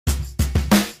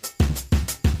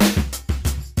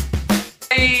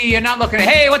everybody. You're not looking at.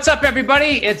 Hey, what's up,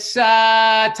 everybody? It's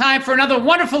time for another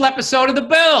wonderful episode of the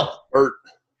Bill. Bert.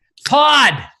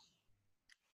 Todd.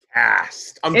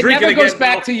 Cast. It never goes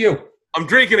back to you. I'm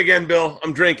drinking again, Bill.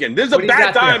 I'm drinking. This is a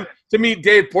bad time to meet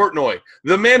Dave Portnoy,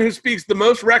 the man who speaks the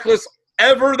most reckless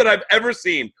ever that I've ever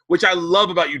seen, which I love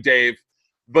about you, Dave.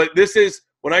 But this is,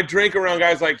 when I drink around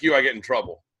guys like you, I get in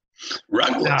trouble.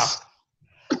 Reckless.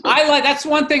 That's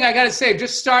one thing I got to say,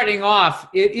 just starting off,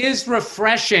 it is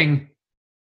refreshing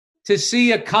to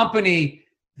see a company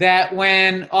that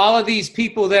when all of these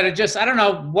people that are just, I don't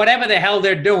know, whatever the hell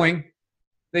they're doing,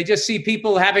 they just see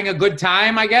people having a good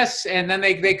time, I guess, and then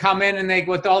they come in and they,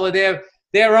 with all of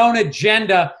their own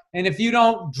agenda, and if you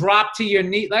don't drop to your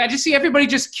knee, like I just see everybody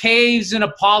just caves and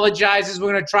apologizes,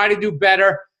 we're going to try to do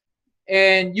better,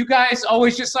 and you guys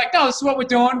always just like, no, this is what we're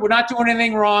doing, we're not doing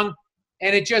anything wrong,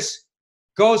 and it just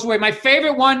goes away. My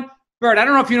favorite one, Bert, I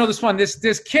don't know if you know this one.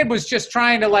 This kid was just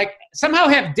trying to like somehow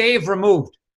have Dave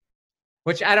removed,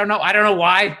 which I don't know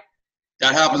why.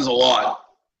 That happens a lot.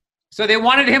 So they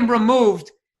wanted him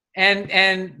removed,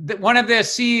 and one of their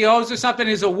CEOs or something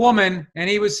is a woman, and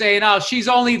he was saying, "Oh, she's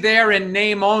only there in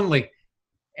name only,"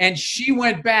 and she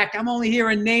went back, "I'm only here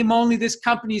in name only. This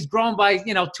company's grown by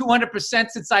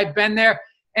 200% since I've been there,"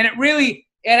 and it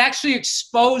actually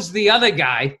exposed the other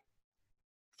guy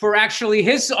for actually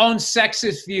his own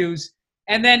sexist views.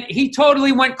 And then he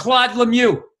totally went Claude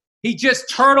Lemieux. He just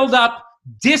turtled up,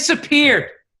 disappeared,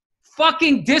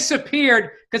 fucking disappeared,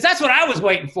 because that's what I was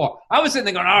waiting for. I was sitting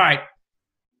there going, all right,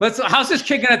 how's this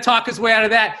kid going to talk his way out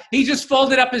of that? He just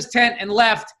folded up his tent and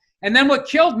left. And then what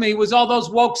killed me was all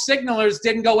those woke signalers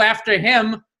didn't go after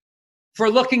him for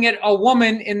looking at a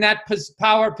woman in that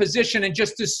power position and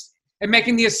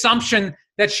making the assumption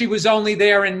that she was only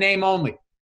there in name only.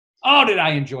 Oh, did I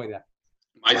enjoy that?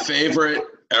 My favorite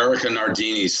Erica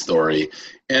Nardini story.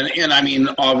 And I mean,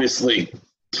 obviously,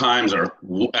 times are,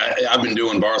 I've been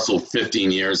doing Barstool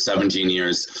 15 years, 17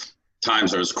 years.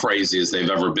 Times are as crazy as they've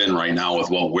ever been right now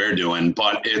with what we're doing.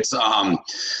 But it's,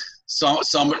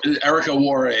 Erica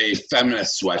wore a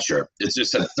feminist sweatshirt. It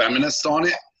just said feminist on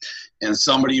it. And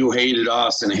somebody who hated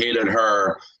us and hated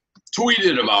her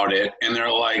tweeted about it. And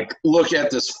they're like, look at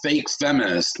this fake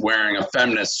feminist wearing a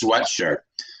feminist sweatshirt.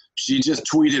 She just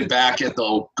tweeted back at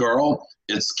the girl,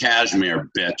 "It's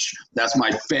cashmere, bitch." That's my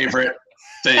favorite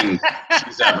thing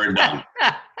she's ever done.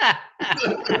 I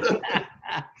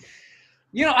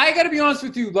got to be honest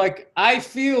with you. Like, I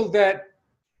feel that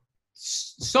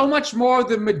so much more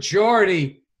the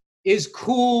majority is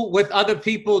cool with other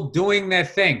people doing their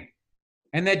thing.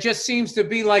 And there just seems to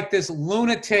be like this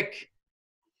lunatic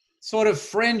sort of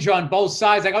fringe on both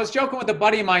sides. Like I was joking with a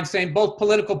buddy of mine saying both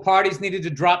political parties needed to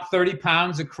drop 30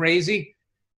 pounds of crazy.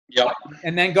 Yep.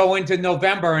 And then go into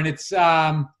November. And it's,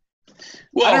 I don't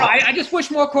know. I just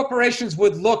wish more corporations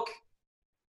would look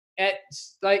at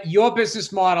like your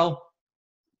business model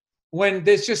when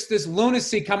there's just this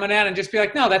lunacy coming out and just be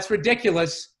like, no, that's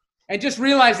ridiculous. And just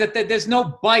realize that there's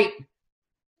no bite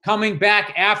coming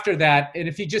back after that. And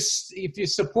if you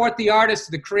support the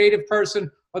artist, the creative person,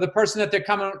 or the person that they're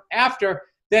coming after,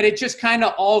 that it just kind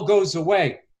of all goes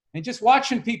away. And just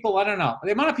watching people, I don't know,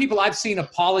 the amount of people I've seen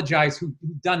apologize who've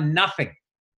done nothing.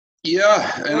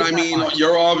 Yeah, and I mean,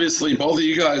 you're obviously, both of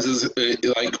you guys is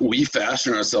like, we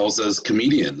fashion ourselves as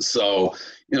comedians. So,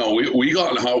 we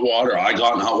got in hot water. I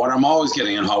got in hot water. I'm always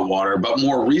getting in hot water. But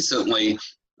more recently,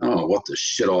 I don't know what the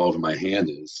shit all over my hand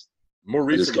is. More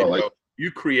recently,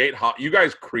 you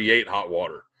guys create hot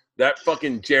water. That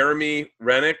fucking Jeremy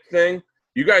Rennick thing.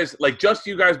 You guys, like, just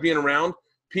you guys being around,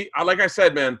 like I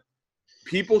said, man,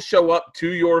 people show up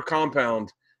to your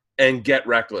compound and get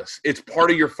reckless. It's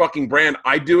part of your fucking brand.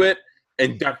 I do it,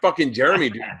 and that fucking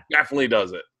Jeremy dude definitely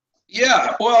does it.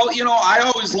 Yeah, well,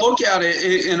 I always look at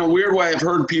it in a weird way. I've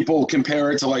heard people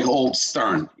compare it to like old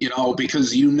Stern,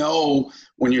 because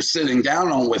when you're sitting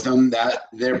down with them that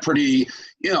they're pretty,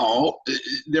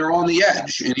 they're on the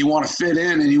edge, and you want to fit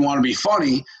in and you want to be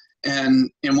funny. And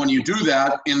when you do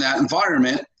that in that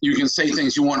environment, you can say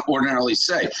things you wouldn't ordinarily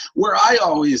say. Where I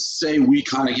always say we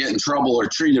kind of get in trouble or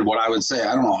treated, what I would say,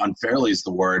 I don't know, unfairly is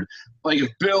the word. Like if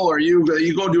Bill or you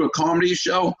go do a comedy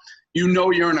show,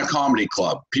 you're in a comedy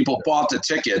club. People bought the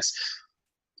tickets.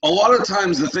 A lot of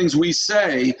times the things we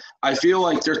say, I feel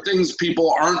like they're things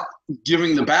people aren't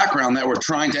giving the background, that we're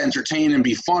trying to entertain and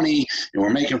be funny, and we're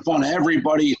making fun of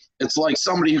everybody. It's like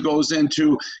somebody who goes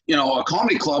into, a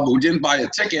comedy club who didn't buy a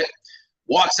ticket,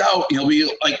 walks out, and he'll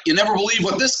be like, you never believe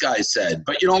what this guy said,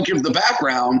 but you don't give the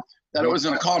background that it was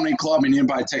in a comedy club and you didn't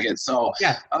buy tickets. So,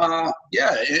 and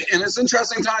it's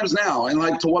interesting times now. And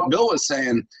like to what Bill was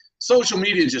saying, social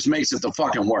media just makes it the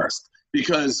fucking worst.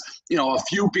 because, you know, a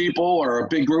few people or a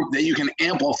big group that you can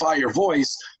amplify your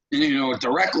voice, and, you know,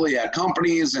 directly at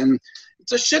companies. And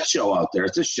it's a shit show out there.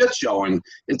 It's a shit show. And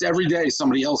it's every day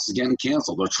somebody else is getting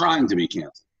canceled or trying to be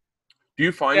canceled. Do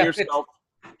you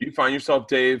find yourself,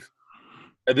 Dave,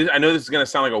 I know this is going to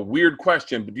sound like a weird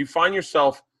question, but do you find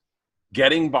yourself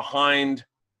getting behind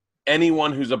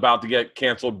anyone who's about to get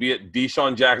canceled, be it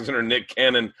Deshaun Jackson or Nick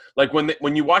Cannon? Like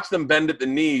when you watch them bend at the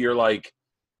knee, you're like,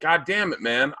 God damn it,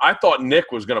 man. I thought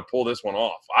Nick was going to pull this one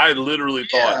off. I literally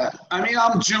thought. Yeah, I mean,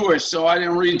 I'm Jewish, so I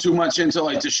didn't read too much into,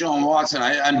 like, Deshaun Watson.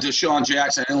 I'm Deshaun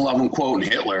Jackson. I didn't love him quoting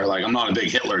Hitler. Like, I'm not a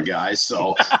big Hitler guy,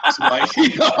 so it's like,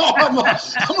 you know, I'm not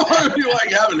going to be,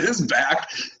 like, having his back.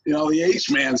 You know, the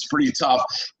H-man's pretty tough.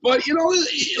 But, you know,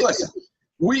 listen,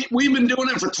 we've been doing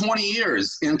it for 20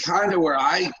 years, and kind of where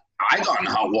I got in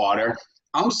hot water,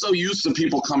 I'm so used to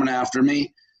people coming after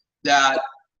me that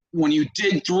when you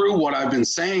dig through what I've been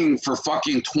saying for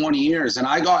fucking 20 years, and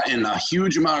I got in a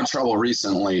huge amount of trouble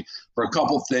recently for a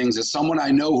couple things, as someone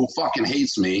I know who fucking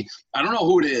hates me. I don't know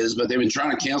who it is, but they've been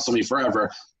trying to cancel me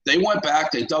forever. They went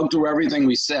back, they dug through everything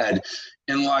we said,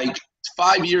 and like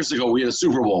 5 years ago, we had a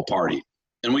Super Bowl party,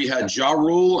 and we had Ja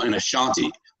Rule and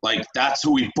Ashanti. Like, that's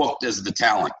who we booked as the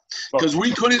talent. Because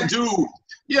we couldn't do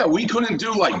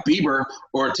like Bieber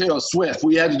or Taylor Swift.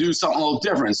 We had to do something a little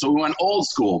different. So we went old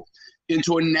school. And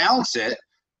to announce it,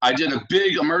 I did a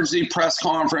big emergency press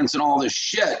conference and all this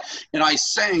shit, and I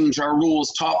sang Ja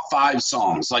Rule's top 5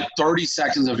 songs, like 30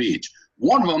 seconds of each.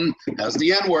 One of them has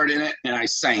the N-word in it, and I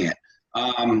sang it.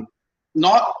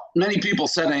 Not many people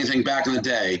said anything back in the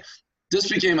day. This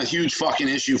became a huge fucking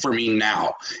issue for me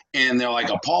now. And they're like,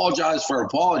 apologize.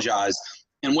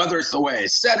 And whether it's the way I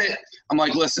said it, I'm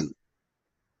like, listen,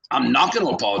 I'm not going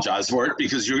to apologize for it,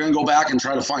 because you're going to go back and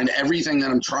try to find everything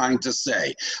that I'm trying to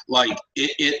say. Like,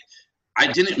 I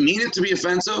didn't mean it to be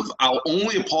offensive. I'll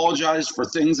only apologize for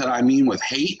things that I mean with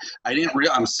hate.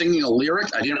 I'm singing a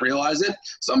lyric. I didn't realize it.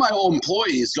 Some of my old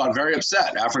employees got very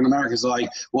upset. African Americans are like,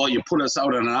 well, you put us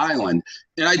out on an island.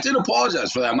 And I did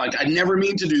apologize for that. I'm like, I never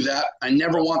mean to do that. I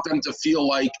never want them to feel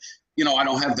like, you know, I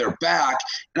don't have their back.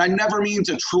 And I never mean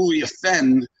to truly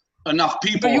offend enough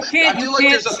people. But you can't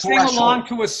sing along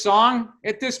to a song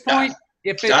at this point.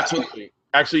 Yeah.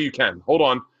 Actually, you can. Hold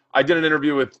on. I did an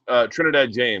interview with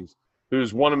Trinidad James,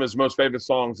 who's one of his most famous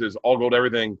songs is All Gold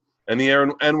Everything, and the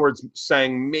N-words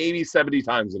sang maybe 70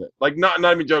 times in it. Like, not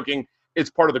even joking, it's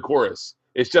part of the chorus.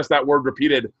 It's just that word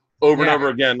repeated over and over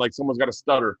again, like someone's got a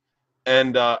stutter.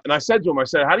 And I said to him, I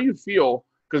said, how do you feel?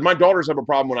 Because my daughters have a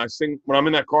problem when I'm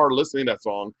in that car listening to that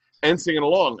song and singing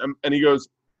along. And he goes,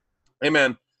 hey,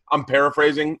 man, I'm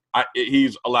paraphrasing.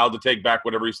 He's allowed to take back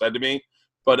whatever he said to me.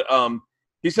 But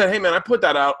he said, hey, man, I put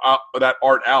that that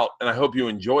art out, and I hope you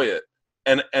enjoy it.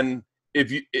 And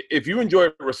if you enjoy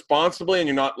it responsibly and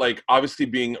you're not, like, obviously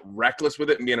being reckless with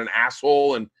it and being an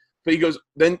asshole, but he goes,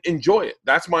 then enjoy it.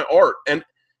 That's my art. And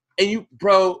you,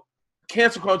 bro,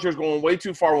 cancel culture is going way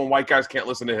too far when white guys can't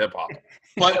listen to hip hop.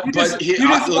 You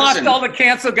just lost all the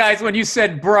cancel guys when you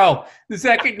said bro. The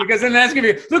second, because then that's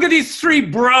gonna be, look at these 3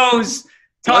 bros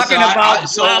talking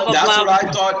about blah, blah, that's blah. what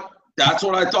I thought. That's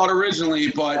what I thought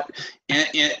originally, but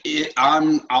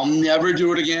I'll never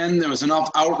do it again. There was enough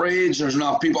outrage. There's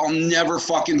enough people. I'll never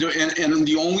fucking do it. And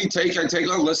the only take I take,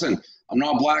 listen, I'm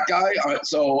not a black guy,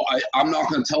 so I'm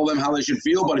not going to tell them how they should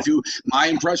feel. But my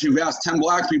impression, if you ask 10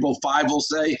 black people, 5 will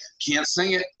say, can't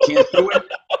sing it, can't do it.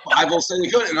 5 will say they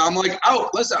could. And I'm like,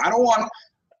 listen, I don't want,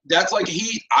 that's like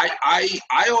heat. I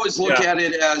always look at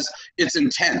it as it's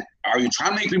intent. Are you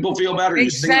trying to make people feel better?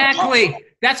 Exactly.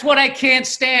 That's what I can't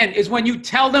stand, is when you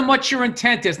tell them what your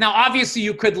intent is. Now, obviously,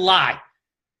 you could lie.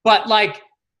 But, like,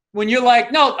 when you're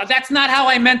like, no, that's not how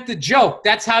I meant the joke.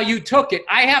 That's how you took it.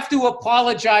 I have to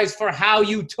apologize for how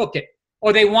you took it,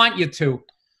 or they want you to.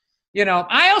 You know,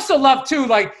 I also love, too,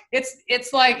 like,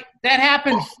 it's like that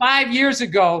happened 5 years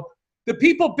ago. The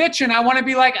people bitching, I want to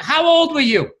be like, how old were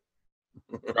you?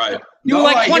 Right. You were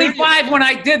like 25 when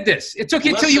I did this. It took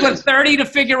you till you were 30 to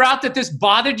figure out that this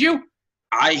bothered you?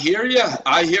 I hear you.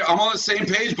 I'm on the same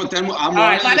page, but then I'm all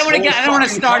right, I don't want to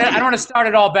start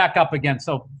it all back up again.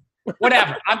 So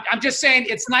whatever. I'm just saying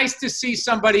it's nice to see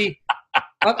somebody,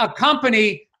 a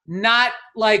company, not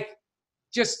like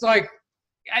just like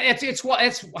it's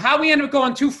how we end up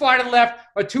going too far to the left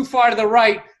or too far to the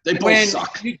right. They both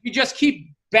suck. You just keep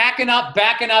backing up.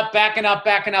 It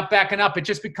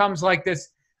just becomes like this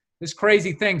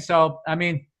crazy thing. So, I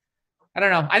mean, I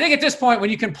don't know. I think at this point, when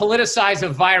you can politicize a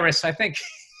virus, I think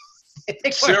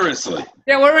seriously,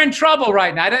 we're in trouble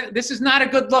right now. This is not a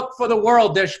good look for the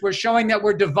world. We're showing that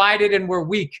we're divided and we're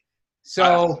weak.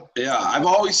 So yeah, I've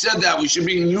always said that we should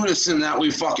be in unison that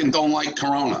we fucking don't like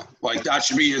Corona. Like that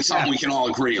should be something we can all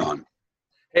agree on.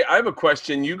 Hey, I have a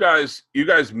question. You guys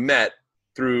met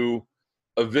through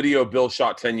a video Bill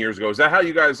shot 10 years ago. Is that how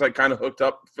you guys like kind of hooked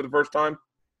up for the first time?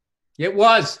 it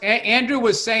was. Andrew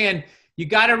was saying, you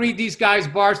got to read these guys,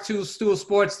 Barstool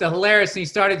Sports. They're hilarious. And he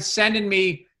started sending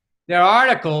me their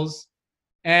articles.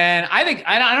 And I think,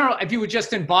 I don't know if you were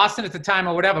just in Boston at the time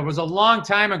or whatever. It was a long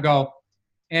time ago.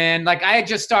 And like I had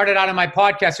just started out on my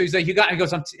podcast. So he's like, he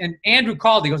goes, and Andrew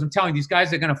called. He goes, I'm telling you, these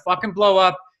guys are going to fucking blow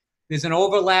up. There's an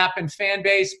overlap in fan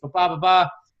base, blah, blah, blah.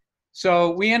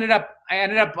 So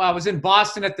I was in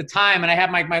Boston at the time, and I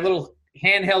had my little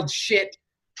handheld shit.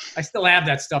 I still have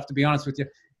that stuff, to be honest with you.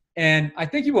 And I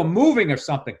think you were moving or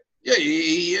something. Yeah,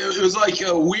 it was like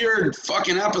a weird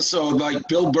fucking episode, like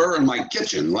Bill Burr in my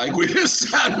kitchen. Like we just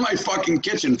sat in my fucking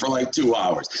kitchen for like 2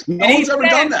 hours. No one's ever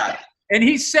done that. And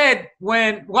he said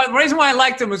the reason why I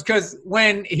liked him was because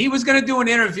when he was going to do an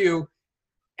interview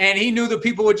and he knew that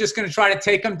people were just going to try to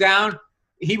take him down,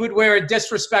 he would wear a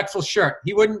disrespectful shirt.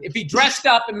 He wouldn't, if he dressed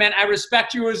up, it meant I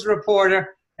respect you as a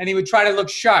reporter, and he would try to look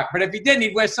sharp. But if he didn't,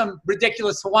 he'd wear some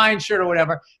ridiculous Hawaiian shirt or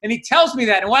whatever. And he tells me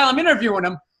that. And while I'm interviewing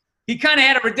him, he kind of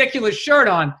had a ridiculous shirt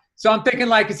on. So I'm thinking,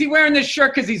 like, is he wearing this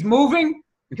shirt because he's moving?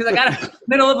 Because I got in the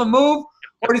middle of a move?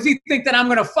 Or does he think that I'm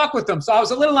going to fuck with him? So I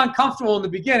was a little uncomfortable in the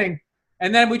beginning.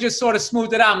 And then we just sort of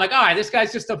smoothed it out. I'm like, all right, this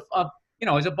guy's just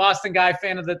he's a Boston guy,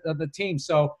 fan of the team.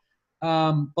 So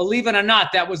believe it or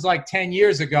not, that was like 10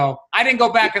 years ago. I didn't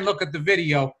go back and look at the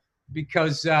video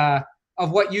because of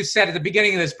what you said at the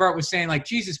beginning of this. Bert was saying, like,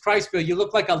 Jesus Christ, Bill, you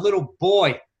look like a little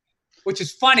boy, which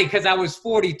is funny because I was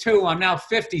 42. I'm now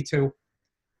 52.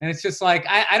 And it's just like,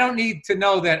 I don't need to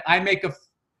know that I make a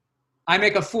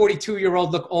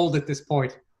 42-year-old look old at this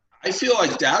point. I feel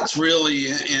like that's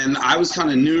really, and I was kind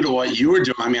of new to what you were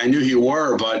doing. I mean, I knew you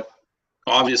were, but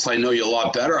obviously I know you a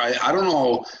lot better. I don't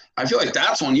know. I feel like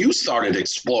that's when you started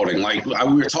exploding. Like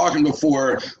we were talking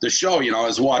before the show, I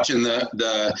was watching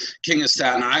the King of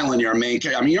Staten Island, your main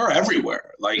character. I mean, you're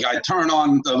everywhere. Like I turn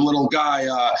on the little guy,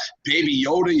 Baby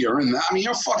Yoda, you're in that. I mean,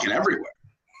 you're fucking everywhere.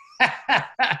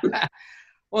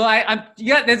 Well,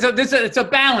 it's a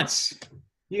balance.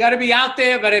 You got to be out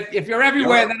there, but if you're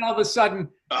everywhere, then all of a sudden,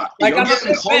 like I'm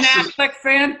a Ben Affleck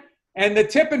fan, and the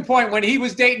tipping point when he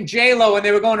was dating J-Lo and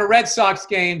they were going to Red Sox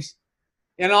games,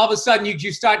 and all of a sudden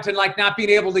you start to like not being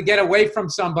able to get away from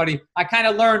somebody. I kind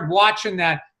of learned watching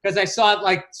that because I saw it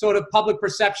like sort of public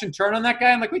perception turn on that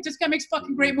guy. I'm like, wait, this guy makes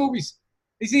fucking great movies.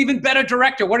 He's an even better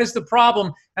director. What is the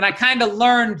problem? And I kind of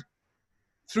learned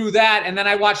through that. And then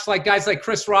I watched like guys like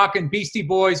Chris Rock and Beastie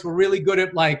Boys were really good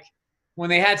at like when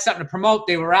they had something to promote,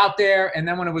 they were out there. And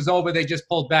then when it was over, they just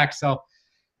pulled back. So,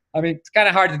 I mean, it's kind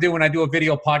of hard to do when I do a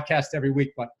video podcast every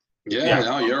week, but. Yeah,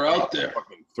 no, you're out there.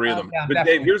 Three of them. Yeah, but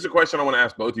definitely. Dave, here's a question I want to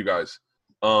ask both you guys.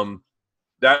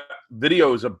 That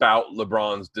video is about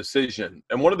LeBron's decision.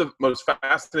 And one of the most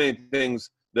fascinating things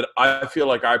that I feel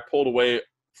like I pulled away,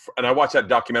 and I watched that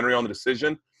documentary on the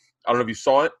decision. I don't know if you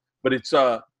saw it, but it's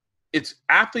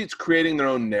athletes creating their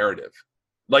own narrative,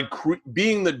 like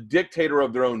being the dictator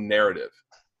of their own narrative.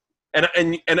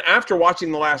 And after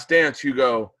watching The Last Dance, you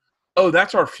go, oh,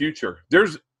 that's our future.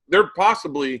 There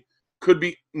possibly could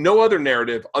be no other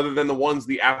narrative other than the ones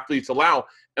the athletes allow.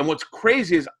 And what's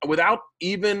crazy is without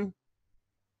even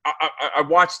I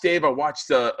watched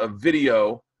a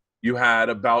video you had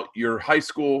about your high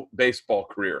school baseball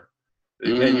career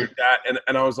and your dad.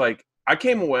 And I was like, I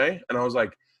came away and I was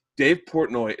like, Dave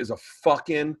Portnoy is a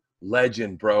fucking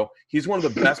legend, bro. He's one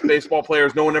of the best baseball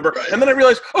players no one ever. Right. And then I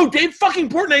realized, oh, Dave fucking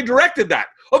Portnoy directed that.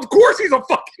 Of course he's a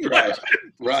fucking legend.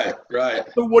 Right.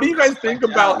 So what do you guys think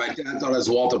about? My dad thought it was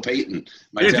Walter Payton.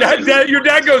 Your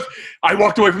dad goes, I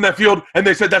walked away from that field and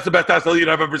they said that's the best athlete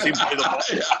I've ever seen play the ball.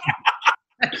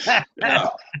 Yeah.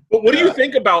 But what do you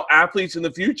think about athletes in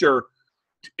the future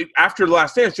after The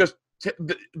Last Dance? Just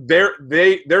their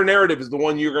narrative is the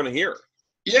one you're going to hear.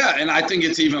 Yeah, and I think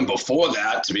it's even before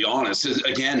that, to be honest.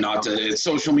 Again, it's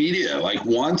social media. Like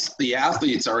once the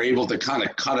athletes are able to kind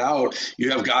of cut out,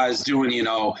 you have guys doing,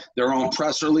 their own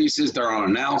press releases, their own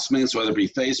announcements, whether it be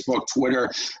Facebook, Twitter,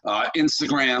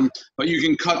 Instagram, but you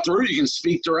can cut through, you can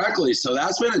speak directly. So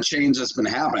that's been a change that's been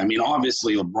happening. I mean,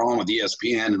 obviously LeBron with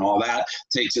ESPN and all that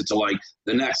takes it to like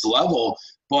the next level.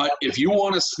 But if you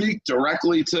want to speak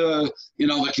directly to,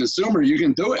 the consumer, you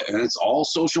can do it. And it's all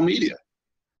social media.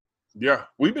 Yeah,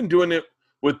 we've been doing it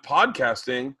with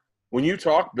podcasting. When you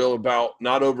talk, Bill, about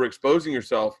not overexposing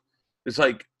yourself, it's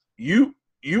like you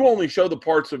only show the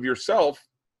parts of yourself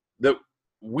that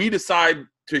we decide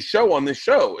to show on this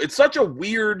show. It's such a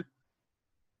weird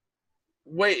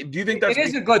Wait, do you think that's? It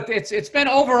is a good. It's been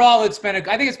overall. I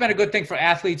think it's been a good thing for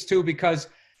athletes too, because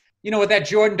with that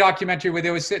Jordan documentary where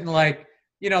they were sitting like,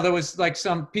 there was like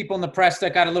some people in the press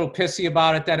that got a little pissy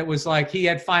about it, that it was like he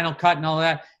had final cut and all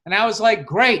that, and I was like,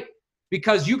 great,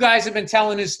 because you guys have been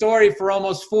telling his story for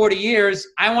almost 40 years.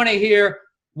 I want to hear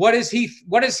what is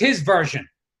his version,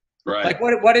 Right? Like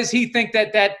what does he think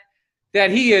that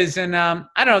he is? And I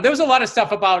don't know. There was a lot of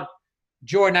stuff about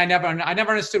Jordan. I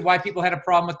never understood why people had a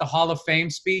problem with the Hall of Fame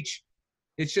speech.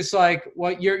 It's just like,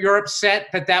 well, you're upset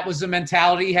that was the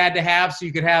mentality he had to have, so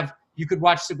you could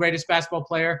watch the greatest basketball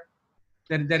player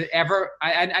that ever.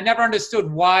 I never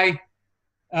understood why.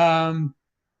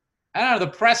 I don't know,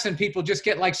 the press and people just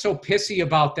get like so pissy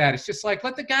about that. It's just like,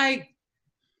 let the guy,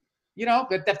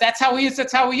 if that's how he is,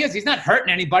 that's how he is. He's not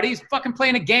hurting anybody. He's fucking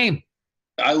playing a game.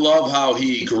 I love how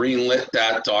he greenlit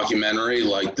that documentary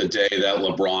like the day that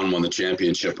LeBron won the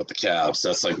championship with the Cavs.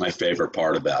 That's like my favorite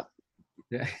part of that.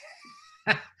 Yeah.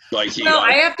 Like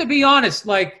I have to be honest.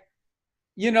 Like,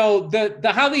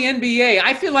 the how the NBA.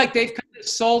 I feel like they've kind of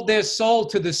sold their soul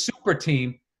to the super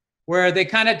team, where they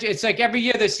kind of. It's like every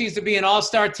year there seems to be an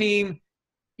all-star team,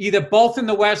 either both in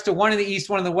the West or one in the East,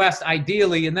 one in the West,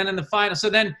 ideally, and then in the final. So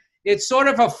then it's sort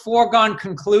of a foregone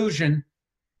conclusion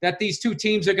that these two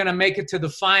teams are going to make it to the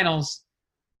finals.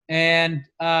 And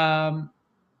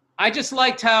I just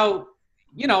liked how,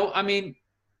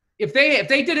 if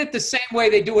they did it the same way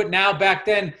they do it now, back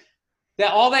then,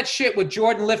 that all that shit with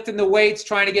Jordan lifting the weights,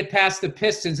 trying to get past the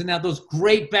Pistons, and now those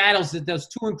great battles that those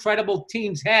two incredible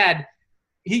teams had,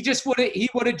 he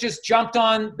would have just jumped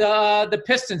on the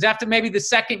Pistons after maybe the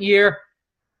second year.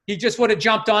 He just would have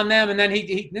jumped on them, and then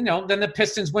then the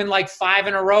Pistons win like 5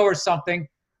 in a row or something.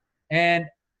 And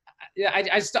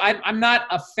I'm not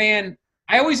a fan.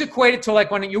 I always equate it to like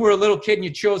when you were a little kid and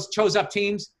you chose up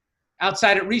teams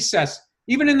outside at recess.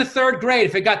 Even in the third grade,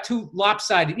 if it got too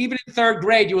lopsided, even in third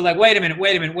grade, you were like, wait a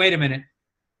minute.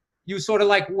 You sort of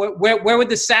like, where would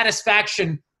the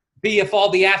satisfaction be if all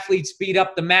the athletes beat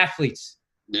up the mathletes?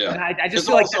 Yeah. And I just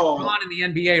feel like that's going on in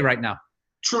the NBA right now.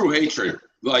 True hatred.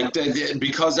 Like,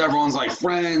 because everyone's like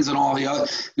friends and all the other,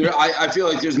 I feel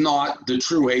like there's not the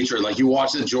true hatred. Like, you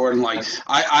watch the Jordan, like,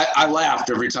 I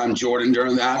laughed every time Jordan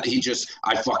during that.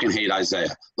 I fucking hate Isaiah.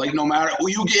 Like, no matter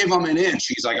who you gave him an inch,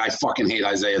 he's like, I fucking hate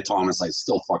Isaiah Thomas. I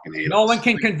still fucking hate him. No one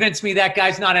can convince me that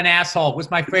guy's not an asshole,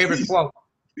 was my favorite quote.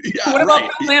 Yeah, what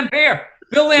about Bill Laimbeer?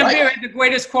 Bill Laimbeer had the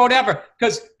greatest quote ever.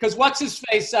 Because what's his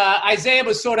face? Isaiah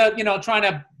was sort of, trying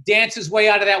to dance his way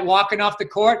out of that walking off the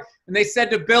court. And they said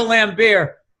to Bill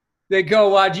Laimbeer, they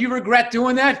go, do you regret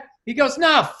doing that? He goes,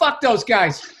 no, fuck those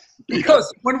guys.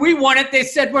 Because when we won it, they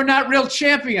said we're not real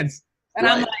champions. And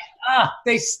I'm like,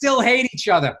 they still hate each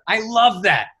other. I love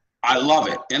that. I love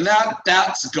it. And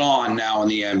that's gone now in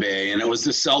the NBA. And it was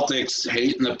the Celtics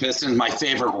hating the Pistons. My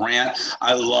favorite rant.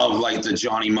 I love like the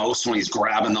Johnny Most when he's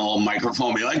grabbing the little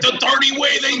microphone, be like, the dirty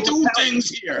way they do things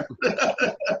here.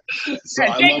 So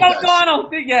yeah, Jake O'Donnell.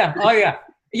 Yeah. Oh, yeah.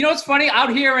 You know what's funny?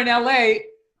 Out here in LA,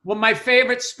 well, my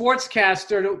favorite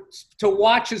sportscaster to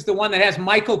watch is the one that has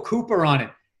Michael Cooper on it.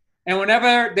 And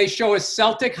whenever they show a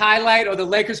Celtic highlight or the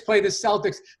Lakers play the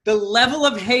Celtics, the level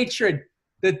of hatred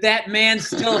that man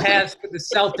still has for the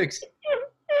Celtics,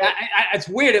 it's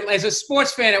weird. As a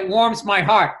sports fan, it warms my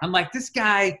heart. I'm like, this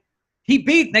guy, he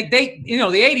beat, the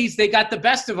 80s, they got the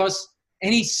best of us,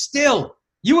 and he's still,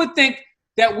 you would think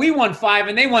that we won 5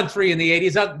 and they won 3 in the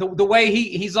 80s. The way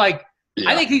he's like, yeah.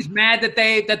 I think he's mad that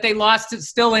they lost it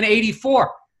still in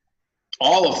 84.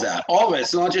 All of that.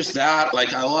 It's not just that.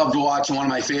 Like, I loved watching one of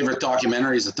my favorite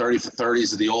documentaries, the 30 for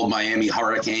 30s of the old Miami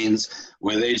Hurricanes,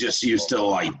 where they just used to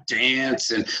like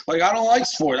dance. And like, I don't like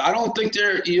sport. I don't think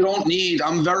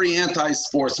I'm very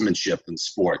anti-sportsmanship in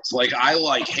sports. Like, I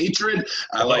like hatred.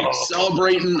 I like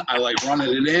celebrating. I like running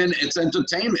it in. It's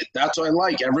entertainment. That's what I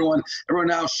like. Everyone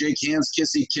now shake hands,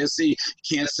 kissy,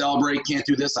 can't celebrate, can't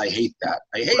do this. I hate that.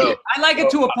 I hate it. I like it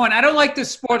to a point. I don't like the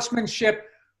sportsmanship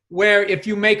where if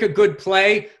you make a good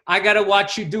play, I got to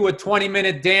watch you do a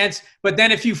 20-minute dance. But then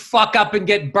if you fuck up and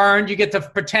get burned, you get to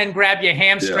pretend grab your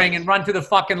hamstring and run to the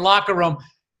fucking locker room.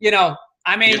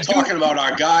 I mean. You're talking about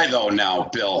our guy, though, now,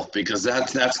 Bill, because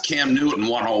that's Cam Newton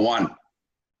 101.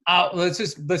 Let's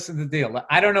just listen to the deal.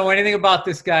 I don't know anything about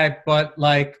this guy, but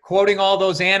like quoting all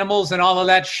those animals and all of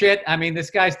that shit, I mean, this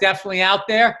guy's definitely out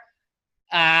there.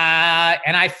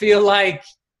 And I feel like,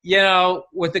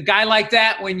 with a guy like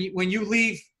that, when you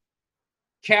leave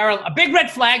a big red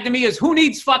flag to me is who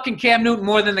needs fucking Cam Newton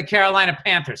more than the Carolina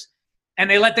Panthers? And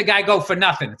they let the guy go for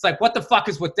nothing. It's like, what the fuck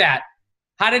is with that?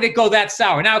 How did it go that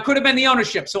sour? Now, it could have been the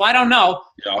ownership, so I don't know.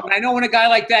 Yeah. But I know when a guy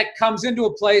like that comes into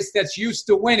a place that's used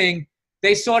to winning,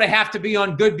 they sort of have to be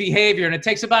on good behavior. And it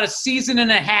takes about a season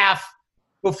and a half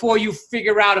before you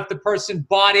figure out if the person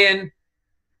bought in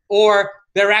or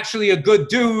they're actually a good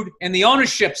dude and the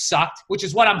ownership sucked, which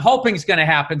is what I'm hoping is going to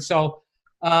happen. So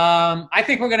I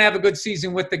think we're going to have a good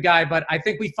season with the guy, but I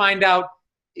think we find out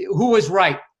who was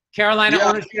right. Carolina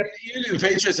ownership. The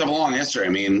Patriots have a long history. I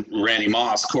mean, Randy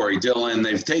Moss, Corey Dillon,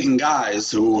 they've taken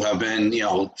guys who have been,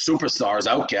 superstars,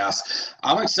 outcasts.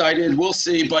 I'm excited. We'll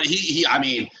see. But he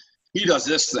does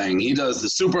this thing. He does the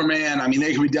Superman. I mean,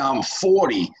 they could be down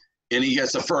 40 and he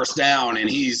gets a first down and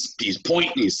he's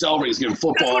pointing, he's celebrating, he's getting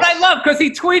football. That's what I love, because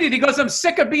he tweeted, he goes, I'm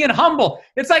sick of being humble.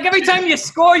 It's like every time you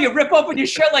score, you rip open your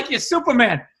shirt like you're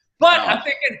Superman. But I'm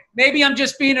thinking maybe I'm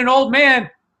just being an old man.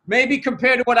 Maybe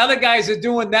compared to what other guys are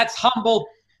doing, that's humble.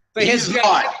 For He's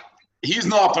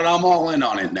not, but I'm all in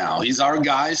on it now. He's our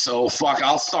guy, so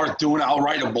I'll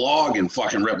write a blog and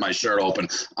fucking rip my shirt open.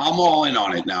 I'm all in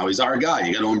on it now. He's our guy.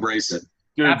 You got to embrace it.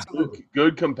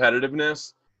 Good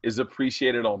competitiveness is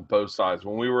appreciated on both sides.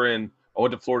 When I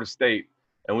went to Florida State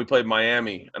and we played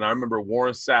Miami, and I remember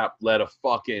Warren Sapp led a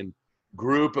fucking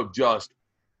group of just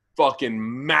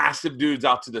fucking massive dudes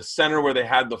out to the center where they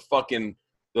had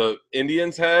the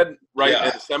Indians head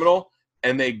at the Seminole,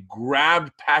 and they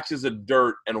grabbed patches of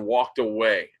dirt and walked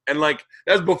away. And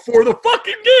that's before the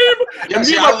fucking game. Yeah, and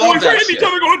me and my boys are hitting each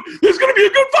other going, "This is gonna be a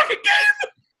good fucking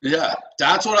game." Yeah,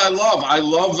 that's what I love. I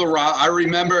love the route. I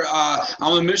remember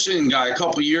I'm a Michigan guy. A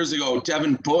couple of years ago,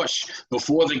 Devin Bush,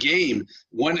 before the game,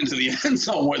 went into the end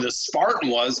zone where the Spartan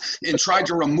was and tried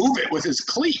to remove it with his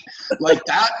cleat.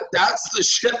 That's the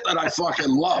shit that I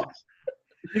fucking love.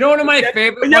 You know, one of my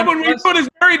favorite ones when we put his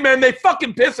married men, they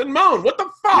fucking piss and moan. What the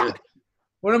fuck? Yeah.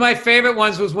 One of my favorite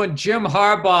ones was when Jim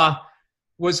Harbaugh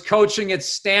was coaching at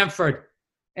Stanford,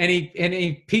 and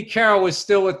Pete Carroll was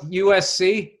still with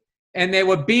USC, and they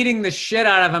were beating the shit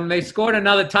out of him. They scored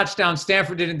another touchdown.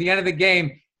 Stanford did at the end of the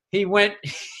game. He went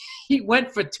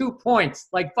for 2 points,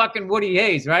 like fucking Woody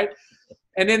Hayes, right?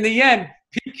 And in the end,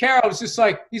 Pete Carroll was just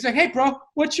like, he's like, hey, bro,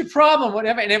 what's your problem?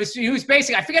 Whatever. And he was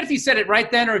basically, I forget if he said it right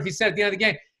then or if he said it at the end of the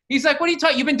game. He's like, what are you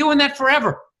talking? You've been doing that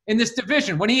forever in this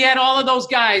division. When he had all of those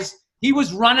guys, he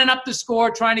was running up the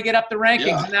score, trying to get up the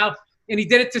rankings. Yeah. And he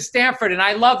did it to Stanford. And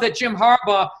I love that Jim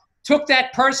Harbaugh took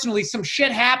that personally. Some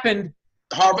shit happened.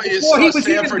 Stanford did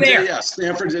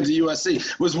to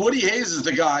USC. Was Woody Hayes is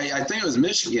the guy, I think it was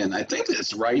Michigan. I think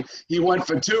that's right. He went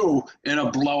for 2 in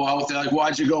a blowout. They're like,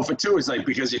 why'd you go for 2? He's like,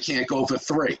 because you can't go for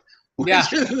 3. Yeah.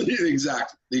 the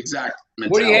exact mentality.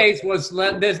 Woody Hayes was,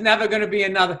 there's never going to be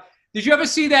another. Did you ever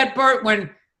see that, Bert, when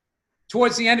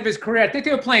towards the end of his career, I think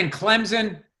they were playing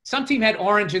Clemson. Some team had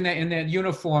orange in their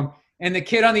uniform, and the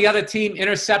kid on the other team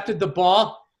intercepted the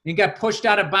ball. He got pushed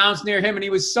out of bounds near him, and he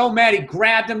was so mad he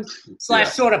grabbed him /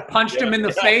 sort of punched him in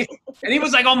the face, and he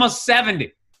was like almost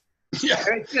 70. Yeah,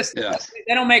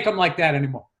 they don't make them like that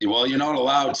anymore. Well, you're not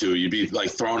allowed to. You'd be like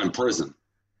thrown in prison.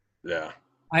 Yeah,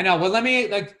 I know. Well, let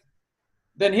me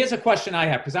Then here's a question I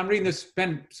have, because I'm reading this,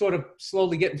 been sort of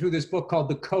slowly getting through this book called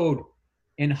The Code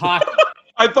in Hockey.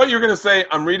 I thought you were going to say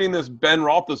I'm reading this Ben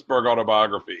Roethlisberger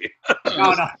autobiography.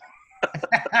 No.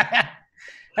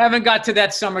 Haven't got to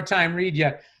that summertime read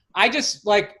yet. I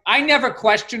never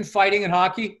questioned fighting in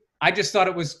hockey. I just thought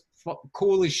it was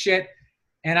cool as shit,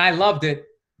 and I loved it.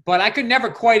 But I could never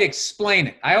quite explain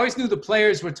it. I always knew the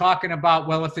players were talking about,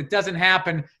 well, if it doesn't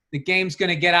happen, the game's going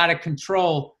to get out of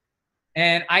control.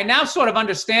 And I now sort of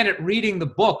understand it reading the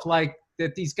book, like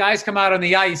that these guys come out on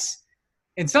the ice,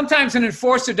 and sometimes an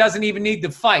enforcer doesn't even need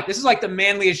to fight. This is like the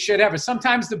manliest shit ever.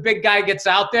 Sometimes the big guy gets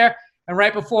out there, and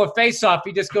right before a face-off,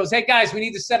 he just goes, hey, guys, we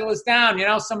need to settle this down.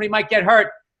 Somebody might get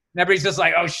hurt. And everybody's just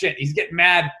like, oh, shit, he's getting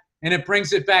mad. And it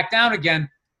brings it back down again.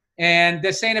 And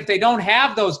they're saying if they don't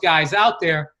have those guys out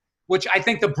there, which I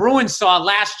think the Bruins saw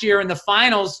last year in the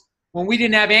finals when we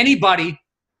didn't have anybody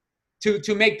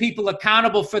to make people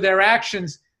accountable for their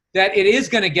actions, that it is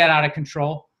going to get out of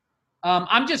control.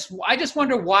 I just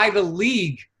wonder why the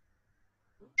league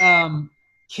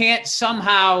can't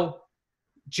somehow,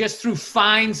 just through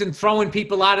fines and throwing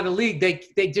people out of the league,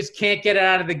 they just can't get it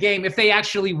out of the game if they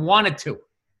actually wanted to.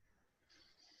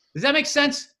 Does that make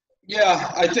sense?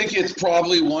 Yeah, I think it's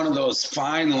probably one of those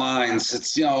fine lines.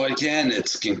 It's, again,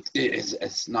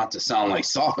 it's not to sound like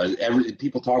soft, but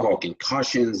people talk about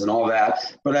concussions and all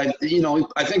that. But I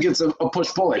think it's a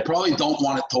push-pull. They probably don't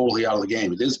want it totally out of the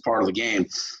game. It is part of the game,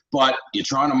 but you're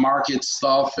trying to market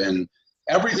stuff, and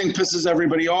everything pisses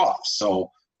everybody off. So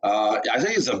I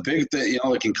think it's a big thing.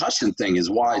 The concussion thing is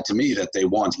why, to me, that they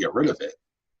want to get rid of it.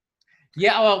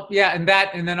 Yeah, well, yeah,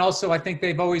 and then also I think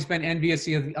they've always been envious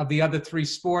of the other 3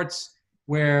 sports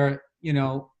where,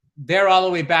 they're all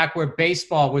the way back where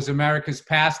baseball was America's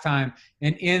pastime.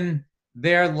 And in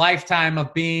their lifetime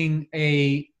of being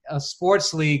a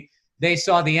sports league, they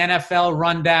saw the NFL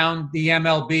run down the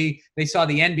MLB. They saw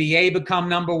the NBA become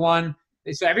number one.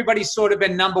 So everybody's sort of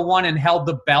been number one and held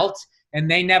the belt, and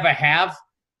they never have.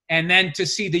 And then to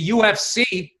see the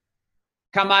UFC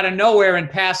come out of nowhere and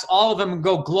pass all of them and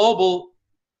go global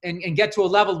and get to a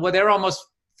level where they're almost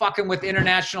fucking with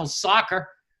international soccer.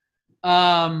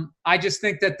 I just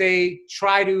think that they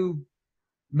try to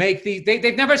make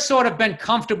they've never sort of been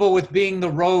comfortable with being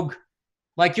the rogue.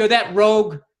 Like you're that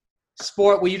rogue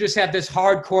sport where you just have this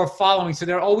hardcore following. So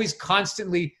they're always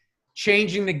constantly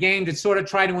changing the game to sort of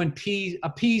try to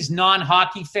appease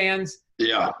non-hockey fans.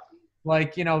 Yeah.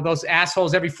 Like, those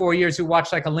assholes every 4 years who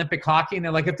watch like Olympic hockey. And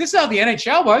they're like, if this is how the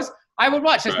NHL was, I would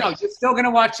watch this. Right. No, you're still going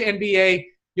to watch NBA.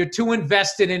 You're too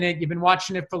invested in it. You've been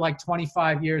watching it for like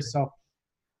 25 years. So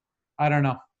I don't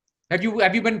know. Have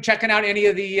you been checking out any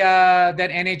of the that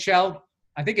NHL?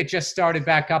 I think it just started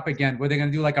back up again. Were they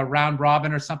going to do like a round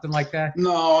robin or something like that?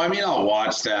 No, I mean, I'll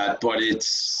watch that, but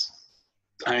that's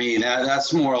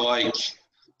more like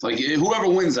whoever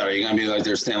wins that, are you going to be like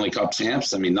their Stanley Cup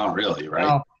champs? I mean, not really, right?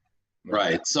 No.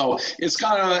 Right. So it's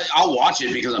kind of, I'll watch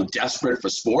it because I'm desperate for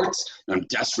sports. I'm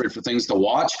desperate for things to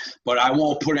watch, but I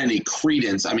won't put any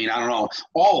credence. I mean, I don't know,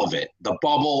 all of it, the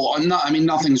bubble,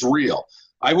 nothing's real.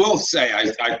 I will say,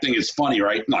 I think it's funny,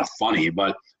 right? Not funny,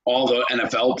 but all the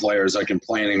NFL players are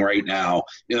complaining right now,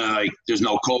 like there's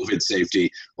no COVID safety.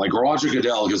 Like Roger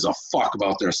Goodell gives a fuck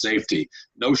about their safety.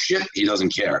 No shit, he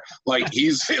doesn't care. Like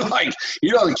he's like, he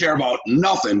doesn't care about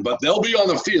nothing, but they'll be on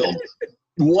the field.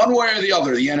 One way or the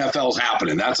other, the NFL's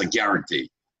happening. That's a guarantee.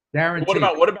 Guaranteed.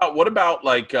 What about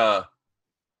like?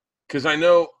 Because I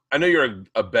know you're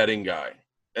a betting guy,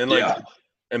 and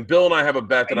and Bill and I have a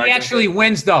bet that he actually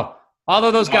wins though. All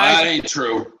of those guys. That ain't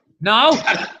true. No,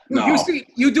 no.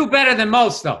 You do better than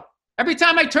most though. Every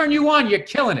time I turn you on, you're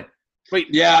killing it. Wait.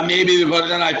 Yeah, maybe, but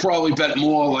then I probably bet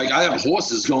more. Like I have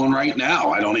horses going right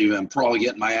now. I'm probably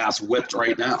getting my ass whipped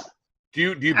right now.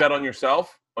 Do you bet on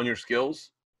yourself, on your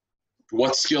skills?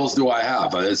 What skills do I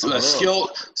have?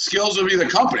 Skills would be the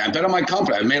company. I bet on my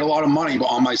company. I made a lot of money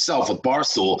on myself with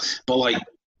Barstool, but like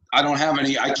I don't have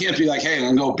any. I can't be like, hey,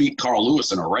 I'm gonna go beat Carl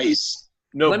Lewis in a race.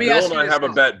 No, Bill and I have a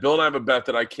bet. Bill and I have a bet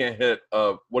that I can't hit.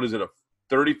 What is it? A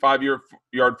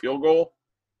 35-yard field goal?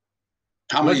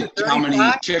 How many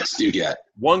kicks do you get?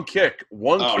 One kick.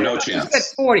 One kick. No chance.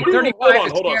 That's 40.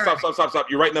 35. Hold on. Stop.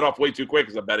 You're writing that off way too quick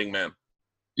as a betting man.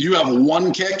 You have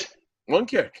one kick? One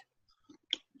kick.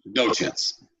 No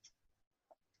chance.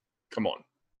 Come on.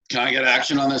 Can I get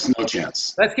action on this? No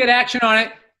chance. Let's get action on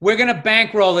it. We're going to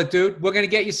bankroll it, dude. We're going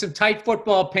to get you some tight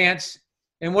football pants.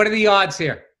 And what are the odds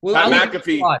here? Pat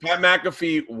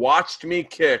McAfee watched me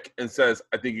kick and says,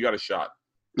 I think you got a shot.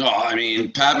 No, I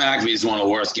mean, Pat McAfee is one of the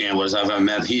worst gamblers I've ever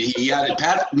met. He had it.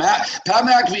 Pat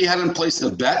McAfee hadn't placed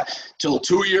a bet till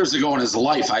 2 years ago in his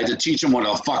life. I had to teach him what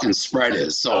a fucking spread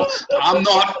is. So I'm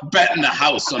not betting the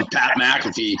house on Pat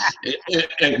McAfee.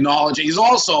 Acknowledging he's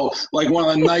also like one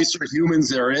of the nicer humans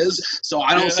there is. So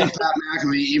I don't see Pat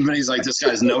McAfee. Even he's like, this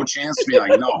guy's no chance to be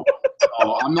like, no.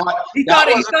 So I'm not. He thought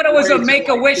it was a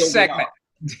Make-A-Wish segment.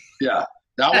 Yeah.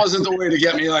 That wasn't the way to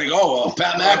get me like, oh, well,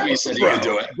 Pat McAfee said he could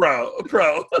do it. Bro.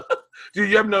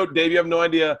 Dude, Dave, you have no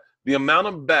idea the amount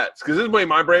of bets. Because this is the way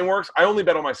my brain works. I only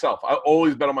bet on myself. I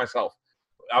always bet on myself.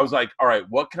 I was like, all right,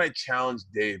 what can I challenge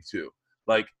Dave to?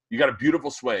 Like, you got a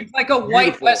beautiful swing. He's like a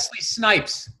white Wesley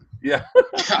Snipes. Yeah.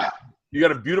 You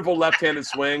got a beautiful left-handed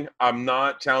swing. I'm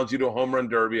not challenging you to a home run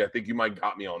derby. I think you might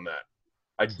got me on that.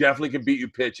 I definitely can beat you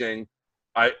pitching.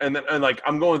 And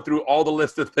I'm going through all the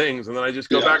list of things, and then I just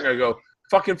go back and I go,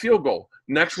 fucking field goal.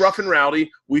 Next rough and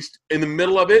rowdy. In the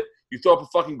middle of it, you throw up a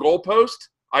fucking goalpost.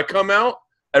 I come out.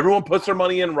 Everyone puts their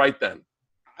money in right then.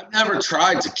 I've never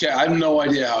tried to kick. I have no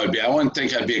idea how it'd be. I wouldn't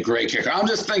think I'd be a great kicker. I'm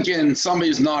just thinking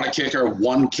somebody's not a kicker.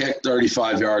 One kick,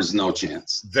 35 yards, no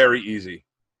chance. Very easy.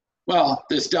 Well,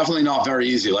 it's definitely not very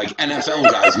easy. Like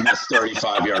NFL guys miss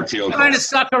 35-yard field goals. Trying to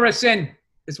sucker us in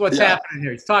is what's happening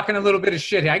here. He's talking a little bit of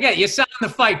shit here. I get it. You're selling the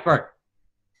fight, Bert.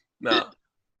 No.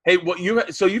 Hey,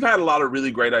 you've had a lot of really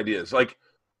great ideas. Like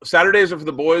Saturdays are for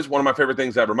the boys, one of my favorite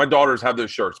things ever. My daughters have those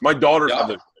shirts. Have those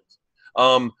shirts.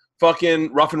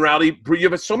 Fucking rough and rowdy. You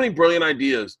have so many brilliant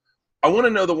ideas. I want to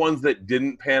know the ones that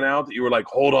didn't pan out that you were like,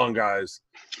 hold on, guys.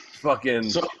 Fucking.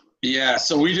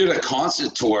 So we did a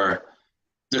concert tour.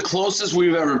 The closest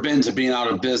we've ever been to being out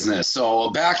of business. So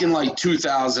back in like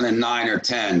 2009 or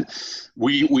 10,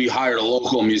 we hired a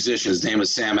local musician. His name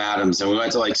was Sam Adams, and we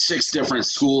went to like 6 different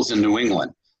schools in New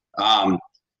England.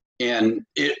 And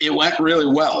it went really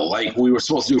well. Like, we were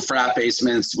supposed to do frat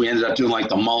basements. We ended up doing like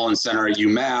the Mullen Center at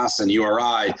UMass and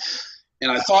URI.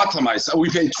 And I thought to myself, we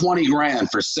paid 20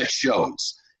 grand for 6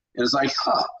 shows. And it's like,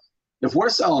 if we're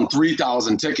selling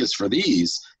 3,000 tickets for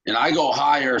these, and I go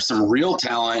hire some real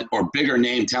talent or bigger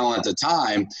name talent at the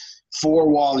time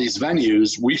for all these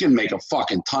venues, we can make a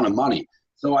fucking ton of money.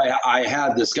 So I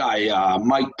had this guy,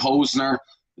 Mike Posner.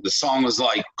 The song was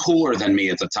like Cooler Than Me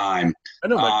at the time. I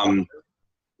know.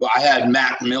 I had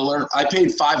Mac Miller. I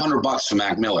paid $500 for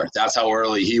Mac Miller. That's how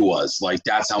early he was. Like,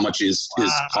 that's how much his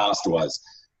cost was.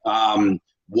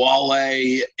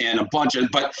 Wale and a bunch of,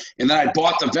 and then I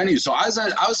bought the venue. So I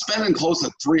was spending close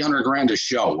to 300 grand a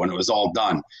show when it was all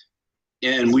done.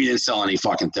 And we didn't sell any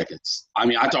fucking tickets. I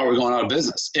mean, I thought we were going out of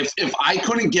business. If I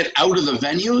couldn't get out of the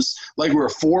venues, like we were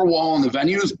 4-wall in the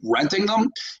venues, renting them,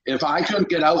 if I couldn't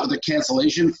get out with a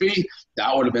cancellation fee,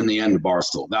 that would have been the end of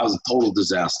Barstool. That was a total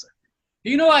disaster.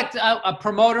 You know what? A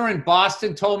promoter in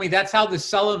Boston told me that's how the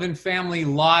Sullivan family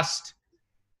lost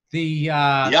the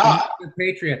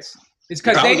Patriots. It's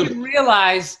because they didn't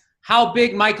realize how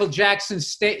big Michael Jackson's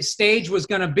stage was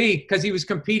going to be, because he was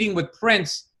competing with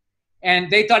Prince.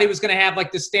 And they thought he was going to have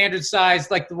like the standard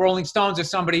size, like the Rolling Stones or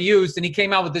somebody used. And he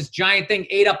came out with this giant thing,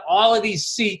 ate up all of these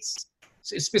seats,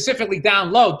 specifically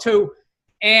down low too.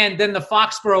 And then the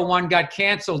Foxborough one got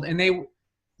canceled. And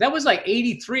that was like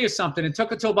 83 or something. It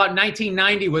took until about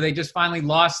 1990 where they just finally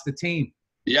lost the team.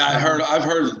 Yeah, I've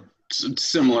heard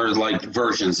similar like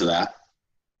versions of that.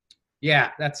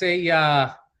 Yeah, that's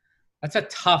a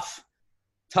tough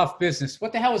business.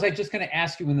 What the hell was I just going to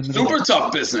ask you in the middle? Super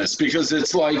tough business, because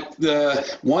it's like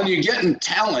when you get in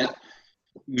talent,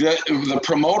 the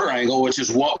promoter angle, which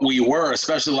is what we were,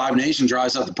 especially Live Nation,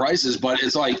 drives up the prices. But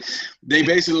it's like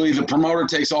the promoter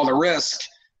takes all the risk,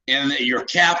 and you're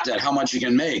capped at how much you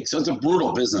can make. So it's a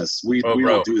brutal business. We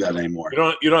don't do that anymore.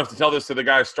 You don't have to tell this to the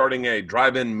guy starting a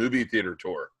drive-in movie theater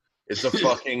tour. It's a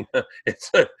fucking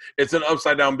it's an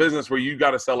upside down business where you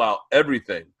got to sell out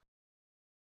everything.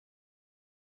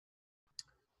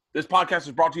 This podcast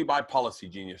is brought to you by Policy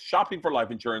Genius. Shopping for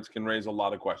life insurance can raise a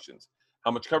lot of questions.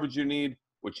 How much coverage you need,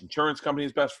 which insurance company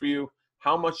is best for you,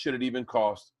 how much should it even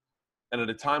cost? And at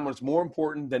a time when it's more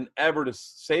important than ever to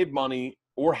save money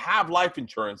or have life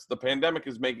insurance, the pandemic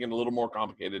is making it a little more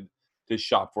complicated to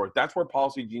shop for it. That's where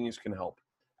Policy Genius can help.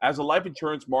 As a life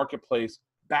insurance marketplace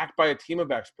backed by a team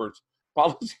of experts,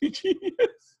 Policy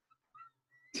Genius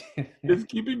is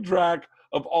keeping track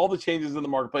of all the changes in the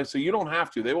marketplace, so you don't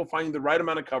have to. They will find you the right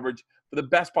amount of coverage for the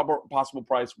best possible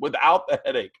price without the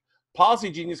headache.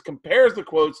 Policy Genius compares the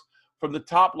quotes from the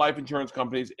top life insurance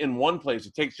companies in one place.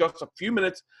 It takes just a few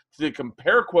minutes to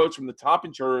compare quotes from the top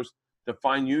insurers to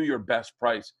find you your best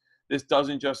price. This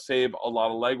doesn't just save a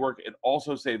lot of legwork, it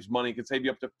also saves money. It can save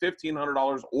you up to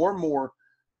 $1,500 or more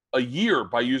a year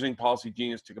by using Policy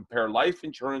Genius to compare life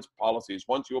insurance policies.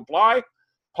 Once you apply,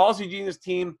 Policy Genius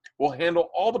team will handle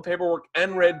all the paperwork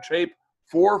and red tape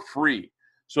for free.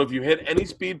 So if you hit any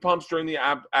speed bumps during the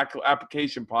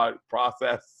application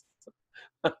process,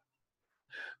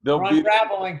 they'll be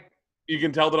unraveling. You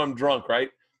can tell that I'm drunk, right?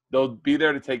 They'll be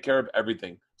there to take care of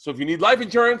everything. So if you need life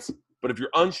insurance, but if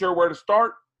you're unsure where to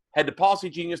start, head to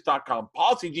PolicyGenius.com.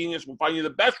 Policy Genius will find you the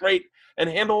best rate and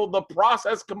handle the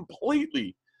process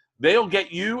completely. They'll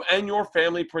get you and your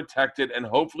family protected and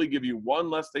hopefully give you one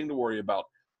less thing to worry about.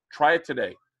 Try it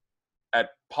today at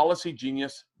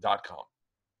PolicyGenius.com.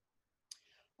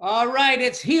 All right,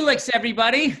 it's Helix,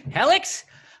 everybody. Helix,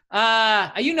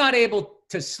 are you not able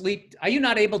to sleep? Are you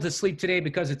not able to sleep today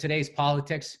because of today's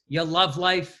politics? Your love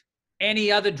life, any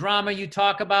other drama you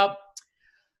talk about?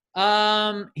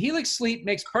 Helix Sleep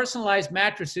makes personalized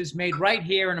mattresses made right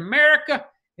here in America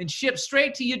and shipped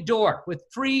straight to your door with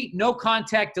free,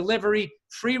 no-contact delivery,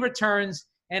 free returns,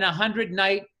 and a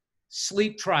 100-night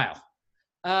sleep trial.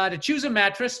 To choose a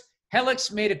mattress,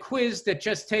 Helix made a quiz that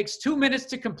just takes 2 minutes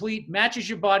to complete, matches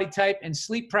your body type and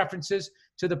sleep preferences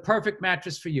to the perfect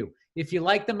mattress for you. If you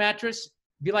like the mattress,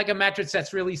 if you like a mattress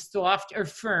that's really soft or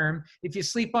firm, if you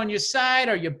sleep on your side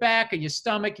or your back or your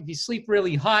stomach, if you sleep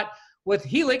really hot, with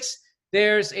Helix,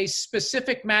 there's a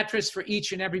specific mattress for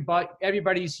each and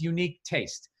everybody's unique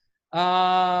taste.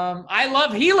 I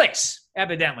love Helix,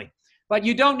 evidently, but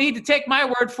you don't need to take my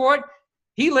word for it.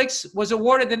 Helix was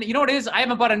awarded, you know what it is? I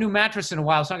haven't bought a new mattress in a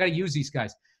while, so I got to use these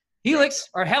guys. Helix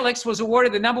was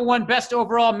awarded the #1 best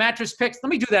overall mattress pick. Let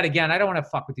me do that again. I don't want to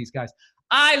fuck with these guys.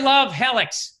 I love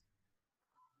Helix.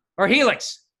 Or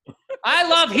Helix. I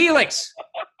love Helix.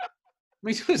 Let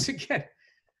me do this again.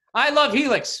 I love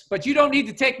Helix, but you don't need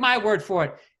to take my word for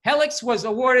it. Helix was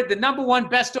awarded the #1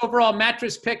 best overall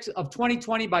mattress pick of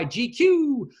 2020 by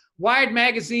GQ, Wired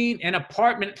Magazine, and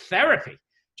Apartment Therapy.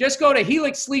 Just go to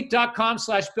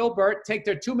helixsleep.com/BillBert, take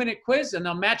their 2-minute quiz, and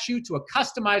they'll match you to a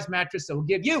customized mattress that will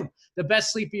give you the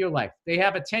best sleep of your life. They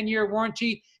have a 10-year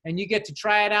warranty, and you get to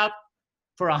try it out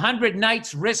for 100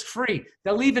 nights risk-free.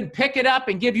 They'll even pick it up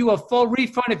and give you a full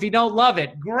refund if you don't love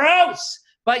it. Gross,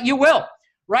 but you will.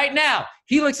 Right now,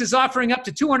 Helix is offering up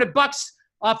to $200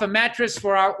 off a mattress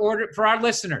for our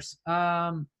listeners.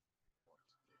 Get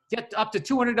up to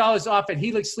 $200 off at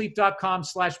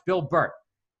helixsleep.com/BillBert.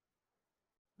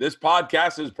 This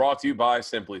podcast is brought to you by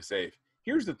Simply Safe.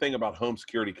 Here's the thing about home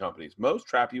security companies. Most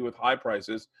trap you with high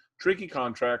prices, tricky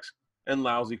contracts, and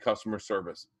lousy customer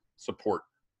service support.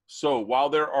 So while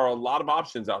there are a lot of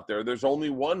options out there, there's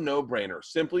only one no-brainer.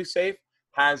 Simply Safe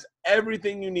has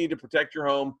everything you need to protect your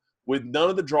home with none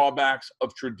of the drawbacks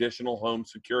of traditional home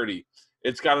security.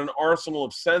 It's got an arsenal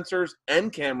of sensors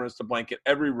and cameras to blanket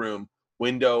every room,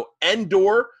 window, and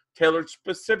door tailored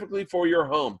specifically for your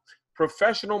home.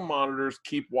 Professional monitors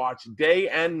keep watch day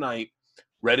and night,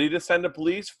 ready to send to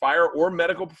police, fire, or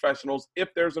medical professionals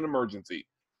if there's an emergency.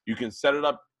 You can set it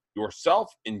up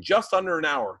yourself in just under an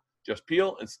hour. Just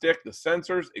peel and stick the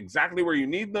sensors exactly where you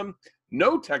need them.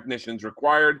 No technicians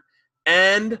required.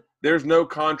 And there's no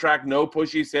contract, no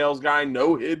pushy sales guy,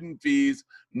 no hidden fees,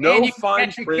 no and you can fine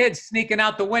catch your print. kids sneaking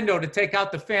out the window to take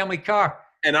out the family car.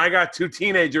 And I got 2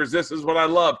 teenagers. This is what I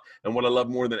love. And what I love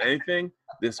more than anything,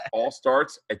 this all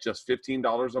starts at just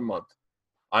 $15 a month.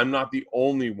 I'm not the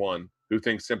only one who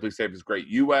thinks Simply Safe is great.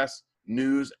 U.S.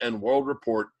 News and World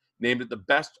Report named it the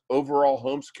best overall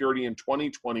home security in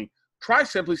 2020. Try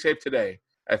Simply Safe today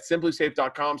at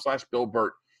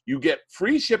simplysafe.com/BillBert. You get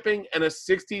free shipping and a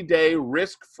 60-day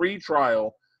risk-free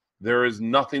trial. There is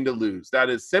nothing to lose. That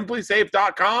is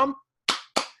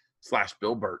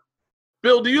simplysafe.com/BillBert.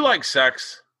 Bill, do you like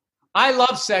sex? I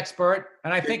love sex, Bert,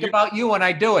 and I think about you when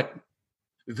I do it.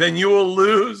 Then you will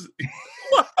lose.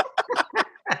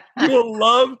 You will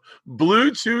love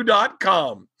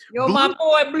BlueChew.com. Yo, my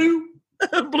boy, Blue.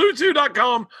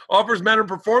 BlueChew.com offers men a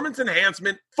performance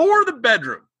enhancement for the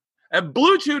bedroom. At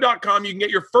BlueChew.com, you can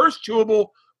get your first chewable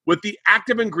with the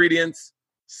active ingredients.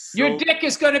 Your dick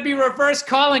is going to be reverse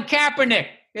Colin Kaepernick.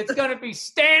 It's going to be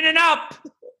standing up.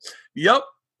 Yep,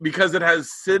 because it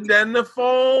has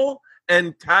sildenafil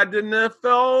and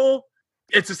tadalafil.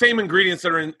 It's the same ingredients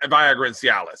that are in Viagra and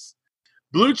Cialis.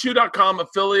 BlueChew.com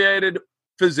affiliated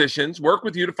physicians work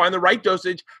with you to find the right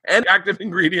dosage and active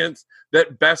ingredients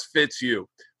that best fits you.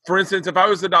 For instance, if I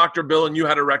was the doctor, Bill, and you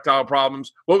had erectile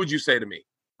problems, what would you say to me?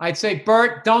 I'd say,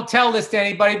 Bert, don't tell this to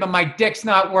anybody, but my dick's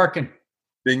not working.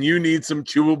 Then you need some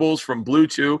chewables from Blue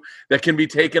Chew that can be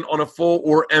taken on a full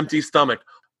or empty stomach.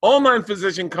 Online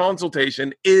physician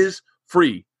consultation is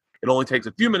free. It only takes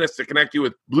a few minutes to connect you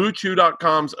with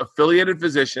BlueChew.com's affiliated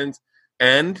physicians.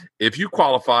 And if you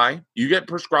qualify, you get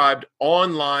prescribed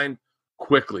online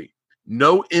quickly.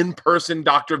 No in-person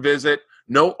doctor visit,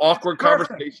 no awkward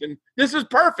conversation. This is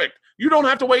perfect. You don't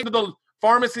have to wait to the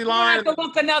pharmacy line. You have to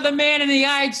look another man in the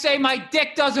eye and say, my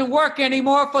dick doesn't work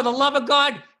anymore, for the love of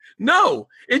God. No,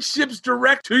 it ships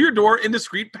direct to your door in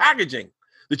discreet packaging.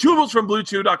 The chewables from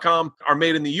BlueChew.com are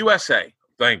made in the USA.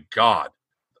 Thank God.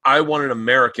 I want an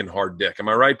American hard dick. Am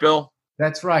I right, Bill?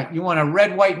 That's right. You want a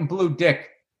red, white, and blue dick.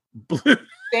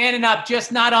 Standing up,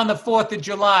 just not on the 4th of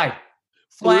July.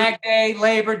 Flag Day,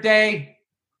 Labor Day.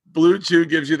 Blue Chew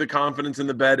gives you the confidence in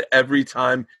the bed every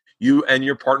time. You and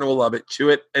your partner will love it. Chew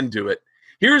it and do it.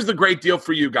 Here's the great deal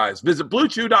for you guys. Visit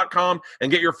BlueChew.com and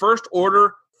get your first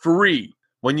order free.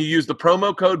 When you use the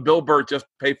promo code BillBert, just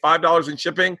pay $5 in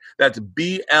shipping. That's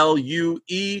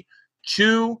BLUE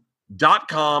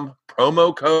Chew.com,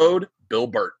 promo code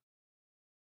BillBert.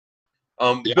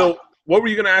 Bill, what were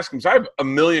you going to ask him? So I have a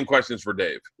million questions for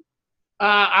Dave.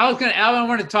 I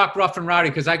wanted to talk Rough and Rowdy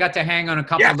because I got to hang on a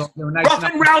couple of those. Nice Rough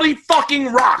and Rowdy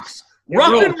fucking rocks.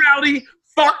 Rough and Rowdy,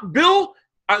 Bill.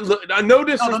 I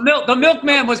noticed the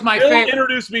Milkman was my favorite. Bill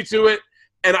introduced me to it,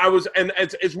 and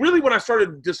it's really when I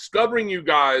started discovering you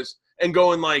guys and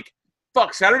going like,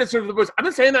 fuck, Saturdays are for the boys. I've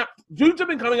been saying that. Dudes have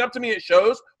been coming up to me at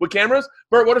shows with cameras.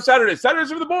 Bert, what are Saturdays?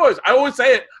 Saturdays are for the boys. I always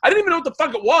say it. I didn't even know what the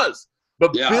fuck it was.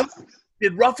 But Bill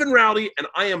did Rough and Rowdy, and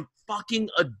I am fucking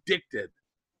addicted.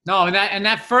 No, and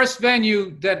that first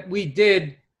venue that we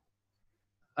did,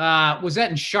 was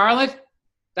that in Charlotte?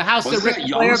 The house was that Ric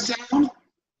Flair.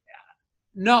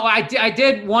 No, I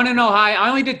did one in Ohio. I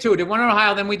only did 2. I did one in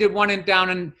Ohio, then we did one down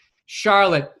in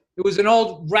Charlotte. It was an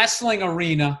old wrestling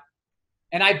arena,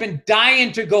 and I've been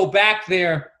dying to go back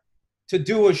there to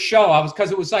do a show.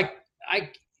 Because it was like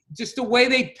just the way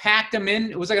they packed them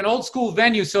in. It was like an old school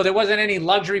venue, so there wasn't any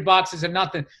luxury boxes or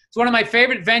nothing. It's one of my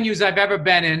favorite venues I've ever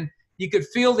been in. You could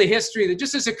feel the history.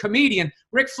 Just as a comedian,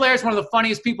 Ric Flair is one of the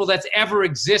funniest people that's ever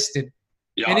existed.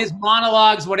 Yeah. And his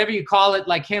monologues, whatever you call it,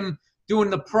 like him doing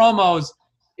the promos,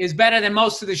 is better than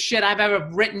most of the shit I've ever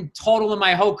written total in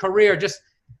my whole career.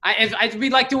 I'd be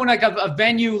like doing like a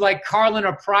venue like Carlin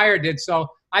or Pryor did. So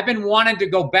I've been wanting to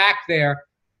go back there.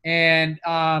 And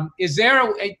is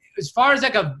there, as far as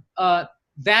like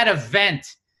that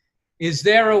event, is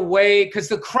there a way, because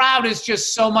the crowd is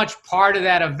just so much part of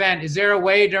that event, is there a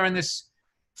way during this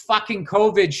fucking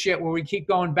COVID shit where we keep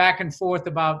going back and forth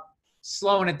about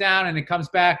slowing it down and it comes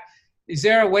back, is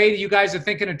there a way that you guys are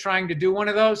thinking of trying to do one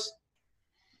of those?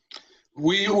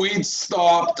 We'd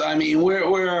stopped. I mean,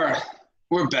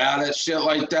 we're bad at shit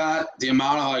like that. The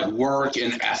amount of like work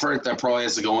and effort that probably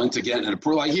has to go into getting it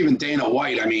approved. Like even Dana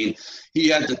White, I mean, he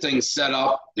had the thing set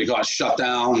up. It got shut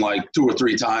down like 2 or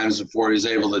 3 times before he was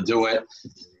able to do it.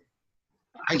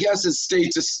 I guess it's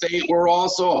state to state. We're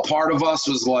also, a part of us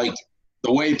was like,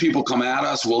 the way people come at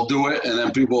us, we'll do it, and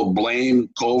then people blame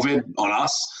COVID on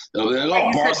us.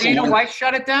 Dana White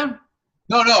shut it down?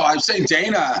 No, I'm saying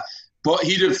Dana, but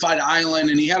he did Fight Island,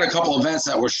 and he had a couple events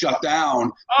that were shut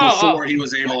down before he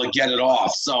was able to get it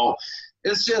off. So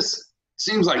it's just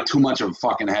seems like too much of a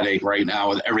fucking headache right now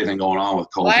with everything going on with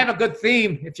COVID. Well, I have a good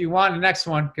theme if you want the next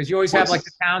one, because you always have like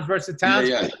the towns versus the towns.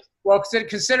 Yeah. Well,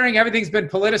 considering everything's been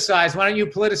politicized, why don't you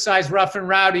politicize Rough and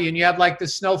Rowdy, and you have like the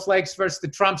snowflakes versus the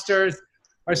Trumpsters,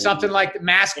 or something like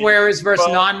mask wearers versus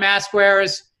non-mask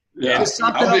wearers? Yeah, just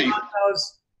something along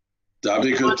those. That'd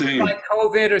be a good thing. Like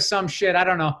COVID or some shit. I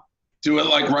don't know. Do it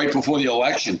like right before the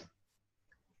election.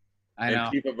 I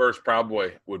know. Antifa versus Proud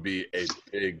Boy would be a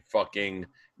big fucking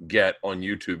get on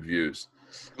YouTube views.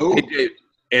 Ooh. Hey, Dave,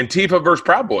 Antifa versus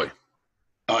Proud Boy.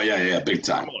 Oh yeah, big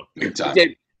time. Big time.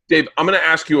 Dave, I'm going to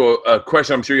ask you a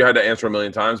question I'm sure you had to answer a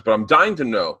million times, but I'm dying to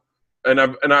know, and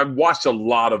I've watched a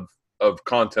lot of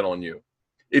content on you.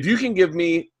 If you can give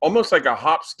me almost like a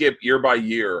hop skip year by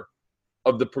year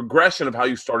of the progression of how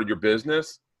you started your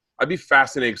business, I'd be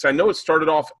fascinated, because I know it started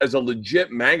off as a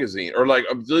legit magazine or like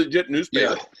a legit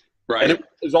newspaper. Yeah, right. And it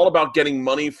was all about getting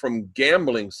money from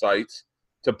gambling sites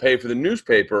to pay for the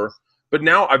newspaper. But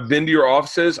now I've been to your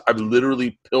offices. I've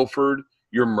literally pilfered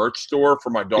your merch store for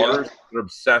my daughters. Yeah. They're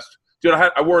obsessed. Dude,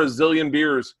 I wore a zillion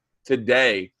beers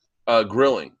today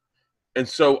grilling. And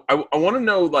so I want to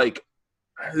know, like,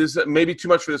 this is maybe too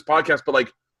much for this podcast, but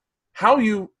like how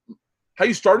you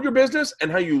started your business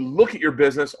and how you look at your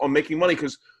business on making money,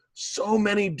 because so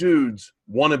many dudes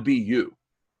want to be you.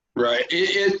 Right.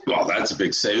 Well, that's a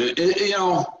big say.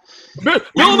 Bill and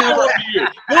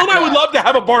I would love to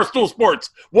have a Barstool Sports.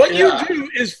 What you do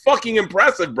is fucking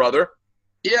impressive, brother.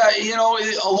 Yeah,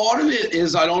 a lot of it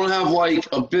is I don't have like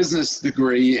a business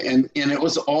degree, and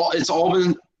it's all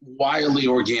been wildly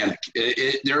organic.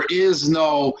 There is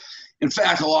no. In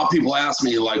fact, a lot of people ask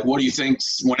me, like, what do you think,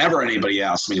 whenever anybody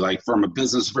asks me, like, from a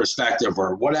business perspective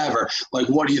or whatever, like,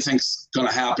 what do you think's going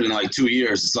to happen in, like, 2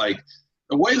 years? It's like,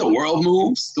 the way the world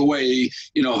moves, the way,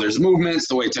 there's movements,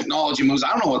 the way technology moves, I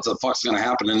don't know what the fuck's going to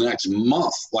happen in the next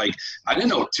month. Like, I didn't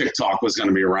know TikTok was going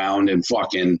to be around in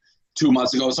fucking 2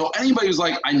 months ago. So anybody who's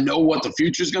like, I know what the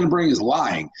future's going to bring is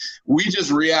lying. We just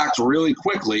react really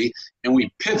quickly, and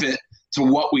we pivot to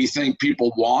what we think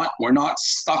people want. We're not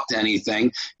stuck to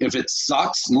anything. If it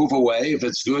sucks, move away. If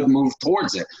it's good, move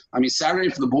towards it. I mean, Saturday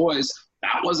for the Boys,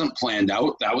 that wasn't planned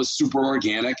out. That was super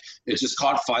organic. It just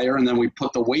caught fire, and then we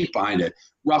put the weight behind it.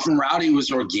 Rough and Rowdy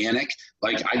was organic.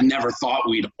 Like, I never thought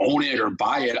we'd own it or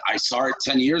buy it. I saw it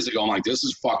 10 years ago. I'm like, this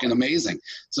is fucking amazing.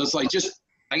 So it's like just,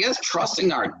 I guess,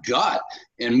 trusting our gut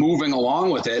and moving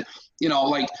along with it.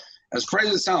 Like, as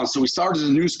crazy as it sounds, so we started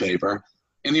a newspaper.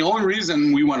 And the only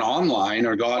reason we went online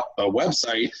or got a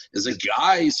website is a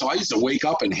guy. So I used to wake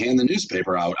up and hand the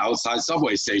newspaper out outside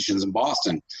subway stations in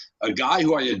Boston. A guy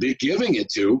who I had been giving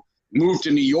it to moved to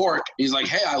New York. He's like,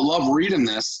 hey, I love reading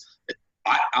this.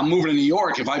 I'm moving to New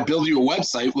York. If I build you a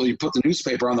website, will you put the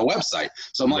newspaper on the website?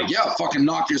 So I'm like, yeah, fucking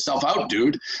knock yourself out,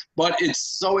 dude. But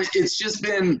it's just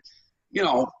been,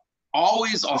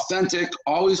 always authentic,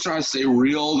 always trying to stay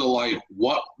real to like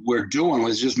what we're doing.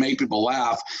 Let's just make people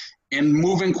laugh. And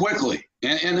moving quickly.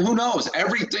 And who knows?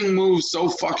 Everything moves so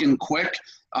fucking quick.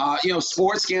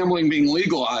 Sports gambling being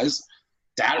legalized,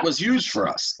 that was huge for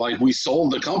us. Like, we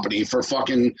sold the company for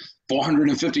fucking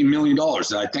 $450 million.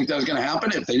 Did I think that was going to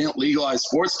happen? If they didn't legalize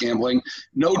sports gambling,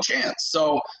 no chance.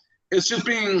 So it's just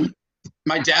being,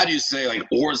 my dad used to say, like,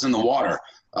 oars in the water.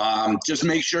 Just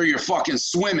make sure you're fucking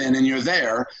swimming and you're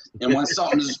there. And when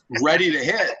something's ready to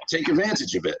hit, take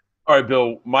advantage of it. All right,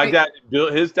 Bill.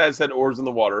 His dad said oars in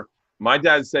the water. My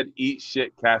dad said eat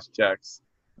shit, cash checks.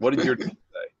 What did your dad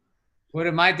say? What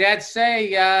did my dad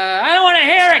say? I don't want to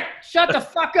hear it. Shut the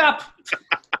fuck up.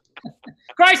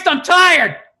 Christ, I'm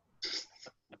tired.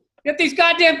 Get these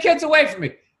goddamn kids away from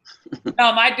me.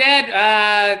 No, my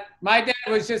dad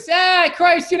was just,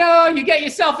 Christ, you get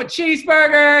yourself a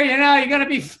cheeseburger, you're going to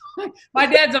be fine. My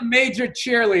dad's a major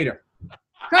cheerleader.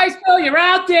 Christ, Bill, you're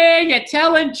out there, you're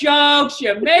telling jokes,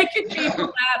 you're making people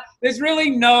laugh. There's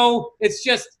really it's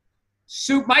just,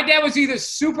 my dad was either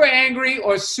super angry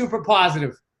or super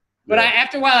positive. But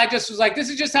after a while, I just was like, this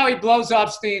is just how he blows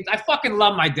off steam. I fucking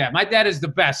love my dad. My dad is the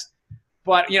best.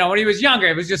 But, when he was younger,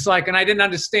 it was just like, and I didn't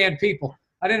understand people.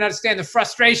 I didn't understand the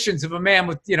frustrations of a man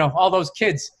with, all those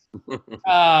kids. Hey,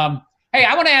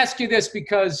 I want to ask you this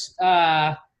because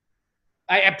I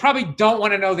probably don't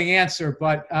want to know the answer,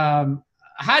 but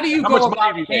how do you go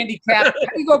about handicap?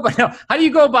 How do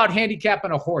you go about handicapping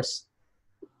a horse?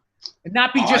 And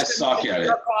not be just. I suck at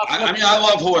it. I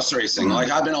love horse racing.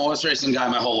 Like, I've been a horse racing guy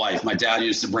my whole life. My dad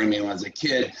used to bring me when I was a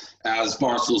kid. As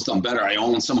Barstool's done better, I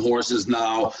own some horses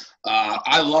now.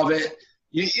 I love it.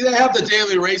 They have the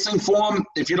daily racing form.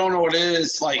 If you don't know what it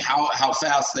is, like how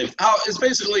fast it's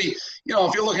basically,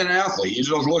 if you're looking at an athlete, you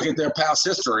just look at their past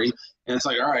history, and it's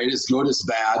like, all right, it's good, it's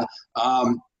bad.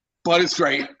 But it's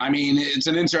great. I mean, it's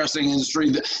an interesting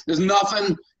industry. There's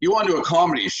nothing, you want to do a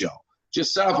comedy show,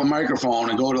 just set up a microphone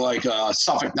and go to like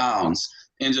Suffolk Downs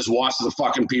and just watch the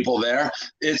fucking people there.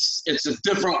 It's a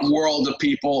different world of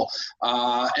people,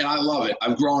 and I love it.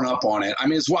 I've grown up on it. I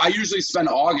mean, I usually spend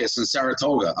August in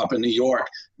Saratoga up in New York.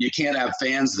 You can't have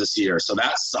fans this year, so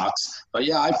that sucks. But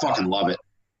yeah, I fucking love it.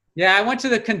 Yeah, I went to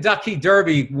the Kentucky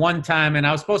Derby one time, and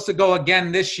I was supposed to go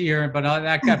again this year, but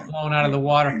that got blown out of the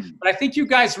water. But I think you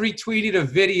guys retweeted a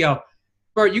video.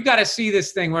 Bert, you got to see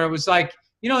this thing where it was like,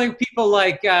 people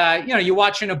like, you're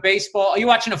watching you're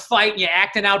watching a fight and you're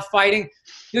acting out fighting.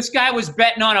 This guy was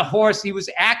betting on a horse. He was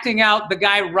acting out the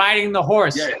guy riding the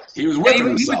horse. Yeah, he was whipping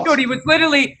himself. He was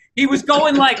literally, he was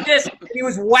going like this. He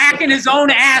was whacking his own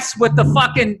ass with the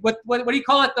fucking, what do you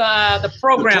call it? The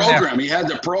program. The program. He had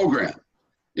the program.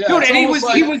 Yeah, dude, and he was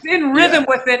in rhythm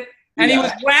with it, and he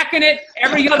was whacking it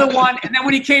every other one. And then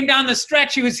when he came down the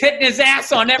stretch, he was hitting his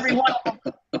ass on every one.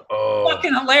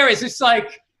 Fucking hilarious. It's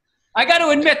like, I got to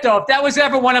admit, though, if that was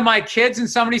ever one of my kids and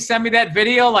somebody sent me that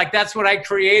video, like that's what I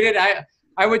created,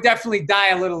 I would definitely die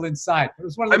a little inside. It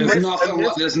was one of the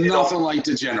there's nothing like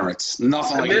degenerates.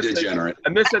 Nothing like a degenerate. I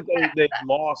miss that they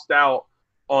lost out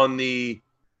on the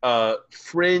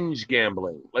fringe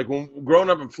gambling. Like when growing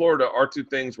up in Florida, our two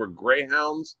things were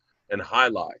greyhounds and high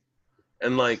life.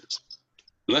 And like,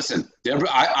 listen, you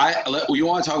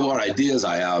want to talk about ideas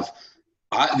I have?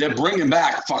 They're bringing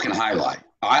back fucking high life.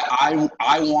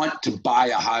 I want to buy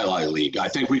a highlight league. I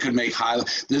think we could make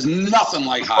highlight. There's nothing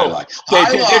like highlight.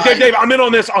 Dave, I'm in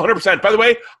on this 100%. By the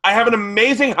way, I have an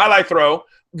amazing highlight throw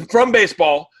from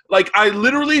baseball. Like, I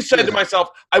literally said to myself,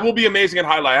 I will be amazing at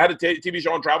highlight. I had a TV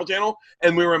show on Travel Channel,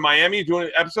 and we were in Miami doing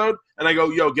an episode, and I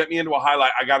go, yo, get me into a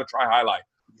highlight. I got to try highlight.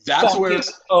 That's where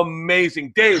it's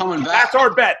amazing. Dave, that's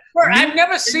our bet. I've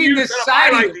never seen this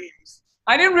side.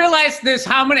 I didn't realize this.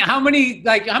 How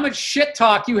much shit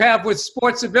talk you have with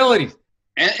sports ability.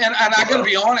 And I got to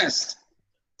be honest,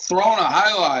 throwing a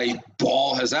highlight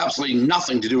ball has absolutely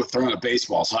nothing to do with throwing a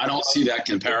baseball. So I don't see that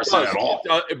comparison at all.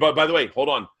 But by the way, hold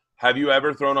on. Have you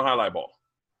ever thrown a highlight ball?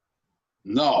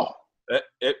 No.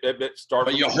 It starts.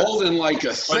 But you're holding like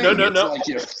a thing. No. It's like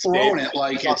you're throwing it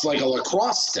like it's like a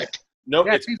lacrosse stick. No,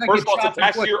 it's first of all, it's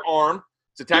attached to your arm.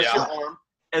 It's attached to your arm.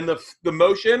 And the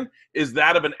motion is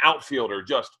that of an outfielder,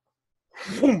 just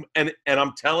boom. And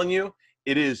I'm telling you,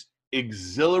 it is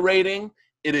exhilarating.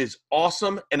 It is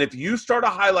awesome. And if you start a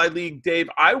highlight league, Dave,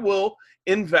 I will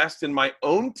invest in my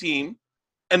own team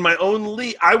and my own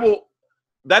league.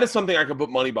 That is something I can put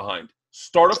money behind.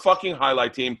 Start a fucking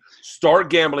highlight team, start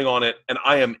gambling on it, and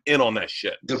I am in on that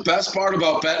shit. The best part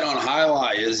about betting on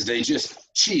highlight is they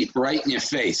just cheat right in your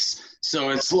face. So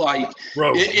it's like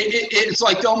it's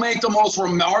like they'll make the most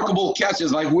remarkable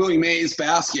catches, like Willie Mays'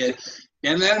 basket,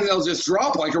 and then they'll just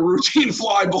drop like a routine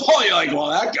fly ball. You're like, well,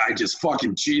 that guy just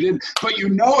fucking cheated, but you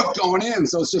know it's going in,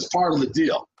 so it's just part of the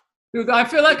deal. Dude, I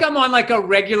feel like I'm on like a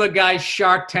regular guy's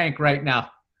Shark Tank right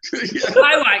now.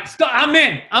 Highlights, I'm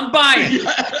in. I'm buying.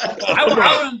 I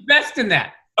will invest in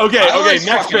that. Okay.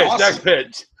 Next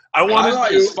pitch. I want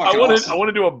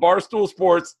to do a Barstool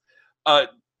Sports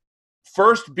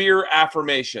first beer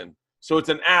affirmation. So it's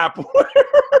an app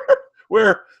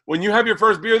where when you have your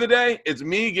first beer of the day, it's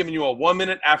me giving you a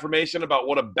 1-minute affirmation about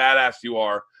what a badass you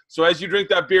are. So as you drink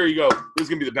that beer, you go, this is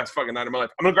going to be the best fucking night of my life.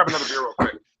 I'm going to grab another beer real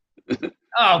quick.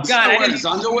 Oh God! Wearing his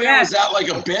underwear? Yeah. Was that like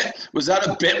a bit? Was that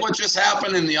a bit? What just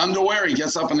happened in the underwear? He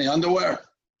gets up in the underwear.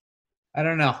 I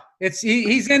don't know.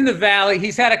 He's in the valley.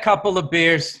 He's had a couple of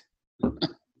beers.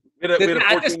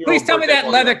 Please tell me that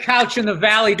leather couch in the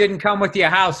valley didn't come with your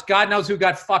house. God knows who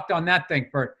got fucked on that thing,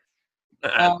 Bert. No,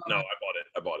 I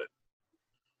bought it.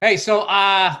 Hey, so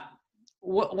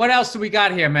what else do we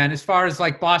got here, man? As far as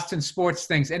like Boston sports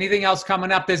things, anything else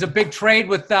coming up? There's a big trade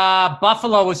with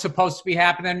Buffalo was supposed to be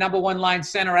happening. Number one line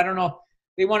center. I don't know.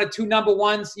 They wanted 2 number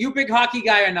ones. You a big hockey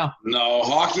guy or no? No,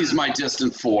 hockey's my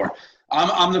distant 4.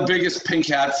 I'm the biggest Pink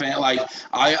Hat fan. Like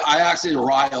I actually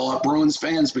rile up Bruins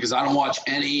fans because I don't watch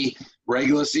any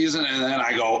regular season, and then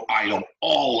I go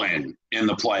all in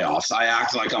the playoffs. I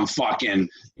act like I'm fucking,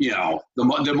 the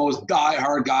most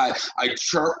diehard guy. I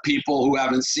chirp people who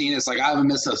haven't seen it. It's like I haven't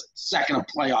missed a second of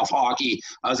playoff hockey.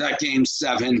 I was at Game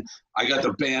 7. I got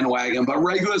the bandwagon, but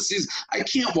regular season, I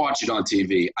can't watch it on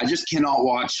TV. I just cannot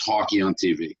watch hockey on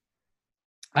TV.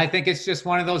 I think it's just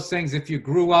one of those things. If you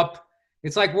grew up.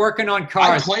 It's like working on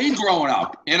cars. I played growing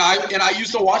up, and I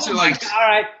used to watch it like. All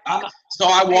right. So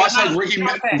I watched like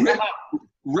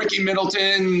Ricky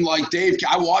Middleton, like Dave.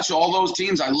 I watched all those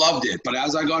teams. I loved it. But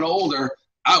as I got older,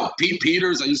 Pete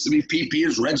Peters. I used to be Pete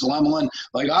Peters, Reg Lemelin.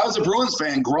 Like I was a Bruins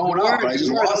fan growing up, but I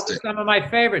just lost it. Some of my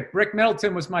favorite. Rick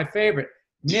Middleton was my favorite.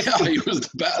 Nifty. Yeah, he was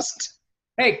the best.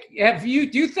 Hey, do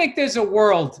you think there's a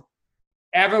world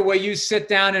ever where you sit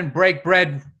down and break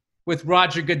bread with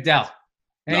Roger Goodell?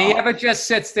 And he ever just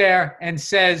sits there and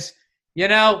says,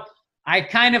 I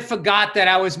kind of forgot that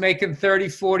I was making 30,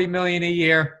 40 million a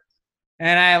year.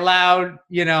 And I allowed,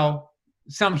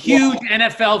 some huge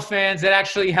NFL fans that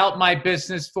actually helped my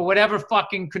business for whatever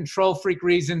fucking control freak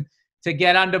reason to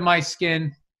get under my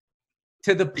skin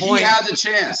to the point. He had the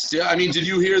chance. I mean, did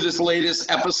you hear this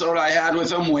latest episode I had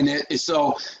with him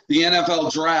so the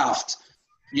NFL draft,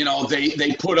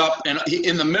 they put up, and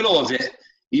in the middle of it,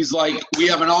 he's like, we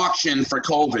have an auction for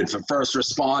COVID for first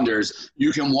responders.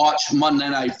 You can watch Monday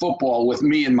Night Football with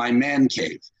me in my man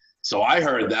cave. So I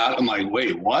heard that. I'm like,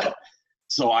 wait, what?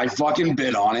 So I fucking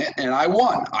bid on it, and I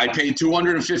won. I paid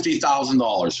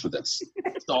 $250,000 for this.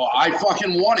 So I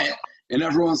fucking won it, and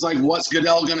everyone's like, what's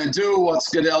Goodell going to do? What's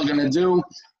Goodell going to do?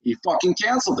 He fucking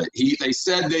canceled it. They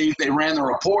said they ran the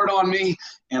report on me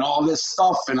and all this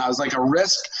stuff, and I was like a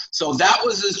risk. So that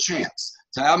was his chance.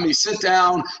 To have me sit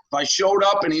down, if I showed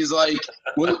up and he's like,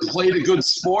 played a good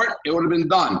sport, it would have been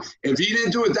done. If he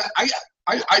didn't do it,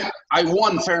 I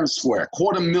won fair and square,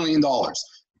 $250,000.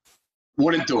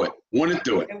 Wouldn't do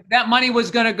it. And that money was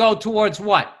going to go towards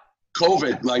what?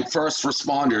 COVID, like first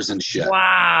responders and shit.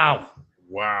 Wow.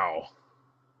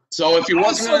 So if he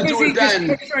wasn't going to do it then.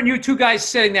 Picturing you two guys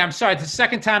sitting there. I'm sorry, it's the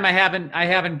second time I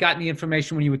haven't gotten the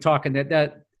information when you were talking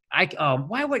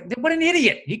what an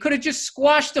idiot. He could have just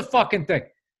squashed the fucking thing.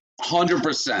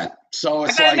 100%. So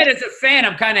it's I admit, as a fan,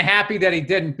 I'm kind of happy that he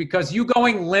didn't, because you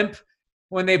going limp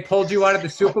when they pulled you out of the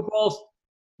Super Bowls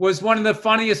was one of the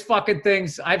funniest fucking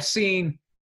things I've seen.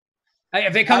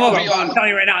 If they come over, I'm telling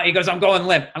you right now, he goes, I'm going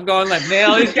limp.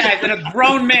 Nail these guys. And a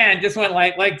grown man just went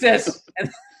like this.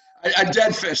 I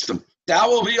dead fished him. That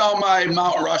will be on my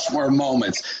Mount Rushmore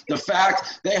moments. The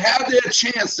fact they had their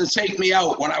chance to take me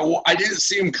out when I didn't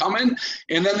see him coming,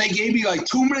 and then they gave me like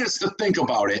 2 minutes to think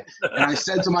about it. And I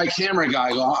said to my camera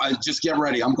guy, just get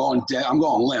ready. I'm going dead. I'm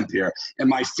going limp here. And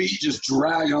my feet just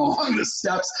dragging along the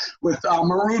steps with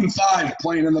Maroon 5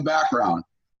 playing in the background.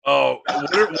 Oh,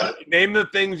 name the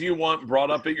things you want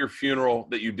brought up at your funeral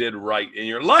that you did right in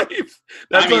your life.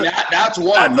 That's one. That's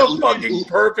a fucking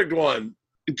perfect one.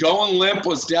 Going limp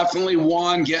was definitely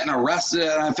one. Getting arrested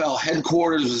at NFL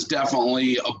headquarters was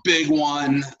definitely a big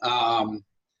one.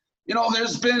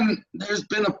 There's been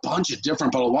a bunch of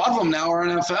different, but a lot of them now are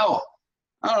NFL.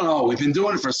 I don't know. We've been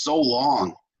doing it for so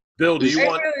long. Bill, they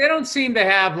don't seem to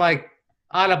have, like,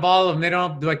 out of all of them, they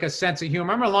don't have like a sense of humor.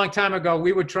 I remember a long time ago,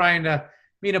 me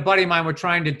and a buddy of mine were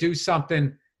trying to do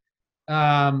something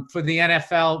for the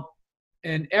NFL,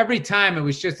 and every time it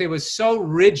was so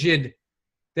rigid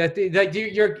that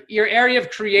your area of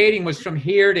creating was from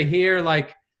here to here.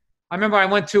 Like, I remember I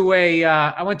went to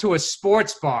a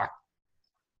sports bar,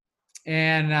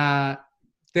 and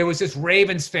there was this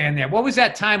Ravens fan there. What was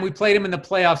that time we played him in the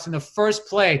playoffs? In the first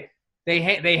play, they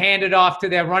handed off to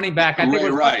their running back. I think Ray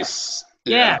Rice.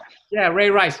 Yeah, Ray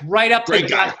Rice, right up Great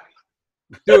guy.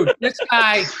 Dude,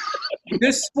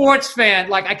 this sports fan,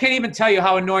 like, I can't even tell you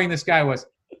how annoying this guy was.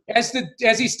 As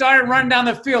he started running down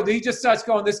the field, this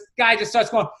guy just starts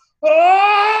going,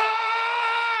 oh,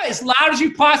 as loud as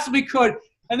you possibly could,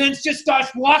 and then just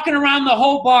starts walking around the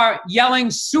whole bar yelling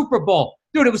Super Bowl.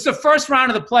 Dude, it was the first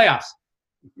round of the playoffs.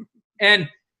 And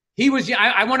he was,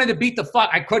 I wanted to beat the fuck.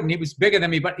 I couldn't. He was bigger than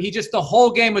me, but he just, the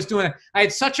whole game was doing it. I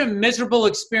had such a miserable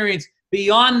experience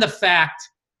beyond the fact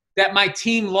that my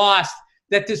team lost,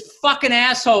 that this fucking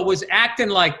asshole was acting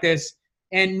like this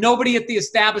and nobody at the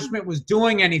establishment was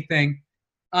doing anything.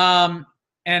 And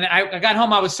I got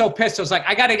home. I was so pissed. I was like,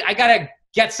 I gotta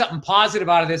get something positive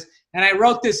out of this. And I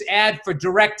wrote this ad for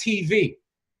DirecTV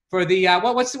for the,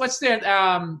 what's their,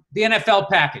 the NFL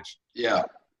package. Yeah.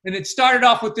 And it started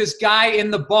off with this guy in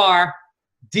the bar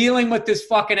dealing with this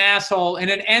fucking asshole, and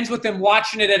it ends with him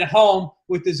watching it at home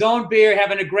with his own beer,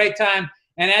 having a great time.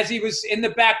 And as he was in the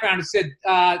background, it said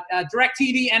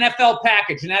DirecTV NFL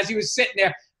package. And as he was sitting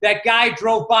there, that guy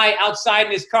drove by outside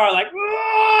in his car, like,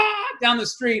 down the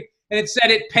street, and it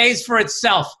said it pays for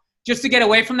itself just to get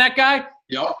away from that guy.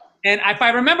 Yep. And if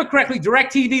I remember correctly,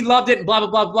 DirecTV loved it and blah, blah,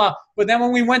 blah, blah. But then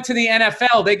when we went to the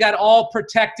NFL, they got all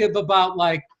protective about,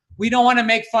 like, we don't want to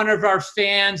make fun of our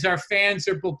fans. Our fans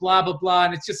are blah, blah, blah, blah.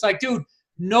 And it's just like, dude,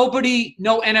 no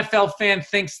NFL fan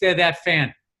thinks they're that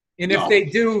fan. And if they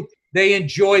do, they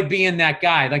enjoy being that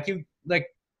guy. Like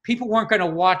people weren't going to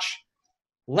watch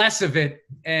less of it.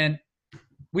 And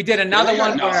we did another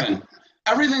one.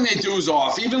 Everything they do is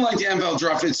off. Even like the NFL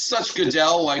draft, it's such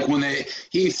Goodell. Like when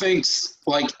he thinks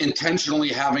like intentionally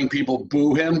having people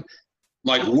boo him,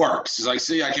 like works. He's like,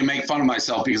 see, I can make fun of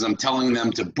myself because I'm telling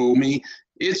them to boo me.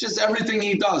 It's just everything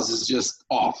he does is just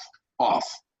off.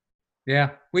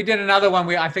 Yeah, we did another one.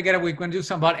 I forget it. We're going to do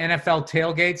something about NFL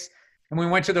tailgates. And we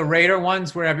went to the Raider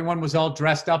ones where everyone was all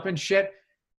dressed up and shit.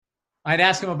 I'd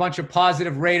ask him a bunch of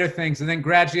positive Raider things. And then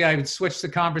gradually I would switch the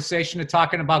conversation to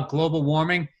talking about global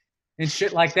warming and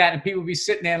shit like that. And people would be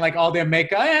sitting there in like all their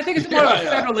makeup. I think it's more of a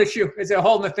federal issue as they're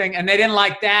holding the thing. And they didn't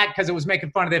like that because it was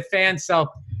making fun of their fans. So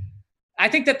I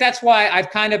think that's why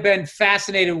I've kind of been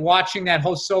fascinated watching that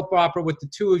whole soap opera with the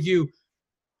two of you,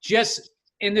 just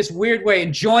in this weird way,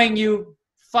 enjoying you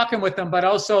fucking with them, but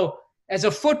also as a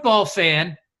football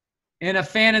fan and a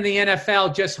fan of the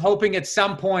NFL, just hoping at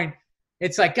some point,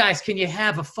 it's like, guys, can you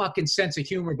have a fucking sense of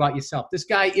humor about yourself? This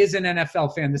guy is an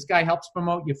NFL fan. This guy helps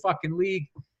promote your fucking league.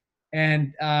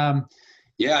 And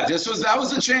yeah, that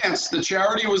was the chance. The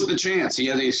charity was the chance. He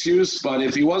had the excuse, but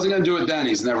if he wasn't going to do it then,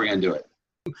 he's never going to do it.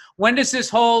 When does this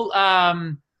whole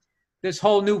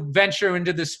new venture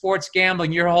into the sports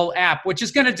gambling, your whole app, which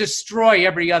is going to destroy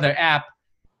every other app,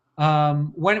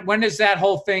 when is that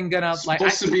whole thing going to like?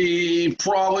 Supposed to be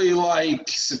probably like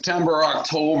September,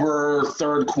 October,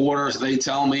 third quarter. They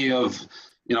tell me of,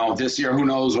 this year. Who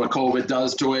knows what COVID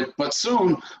does to it? But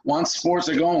soon, once sports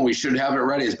are going, we should have it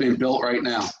ready. It's being built right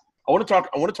now. I want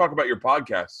to talk about your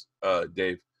podcast,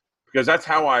 Dave, because that's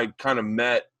how I kind of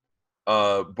met.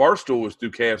 Barstool was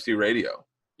through KFC Radio.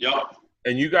 Yep.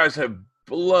 And you guys have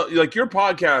like your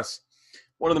podcast.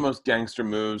 One of the most gangster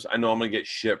moves. I know I'm gonna get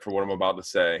shit for what I'm about to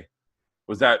say.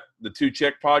 Was that the Two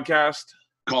Chick podcast?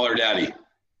 Call Her Daddy.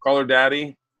 Call Her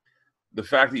Daddy. The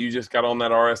fact that you just got on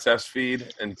that RSS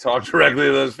feed and talked directly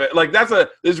to those like this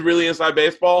is really inside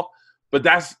baseball. But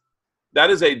that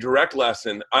is a direct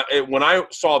lesson. When I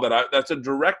saw that, that's a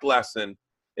direct lesson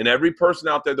in every person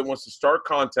out there that wants to start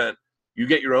content. You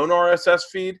get your own RSS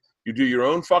feed. You do your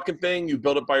own fucking thing. You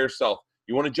build it by yourself.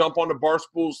 You want to jump onto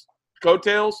Barstool's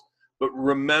coattails, but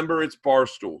remember it's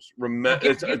Barstool's.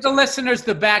 Give the listeners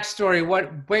the backstory.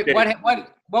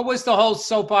 What was the whole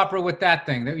soap opera with that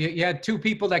thing? You had two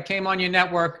people that came on your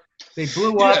network. They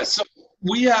blew up. Yeah, so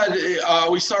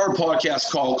we started a podcast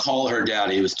called Call Her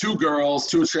Daddy. It was two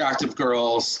attractive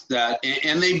girls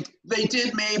and they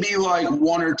did maybe like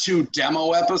one or two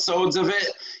demo episodes of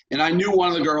it. And I knew one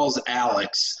of the girls,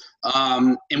 Alex,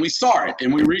 and we saw it,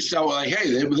 and we reached out like,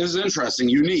 hey, this is interesting,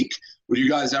 unique. Would you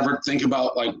guys ever think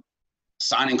about like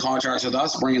signing contracts with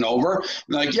us, bringing it over? And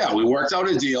like, yeah, we worked out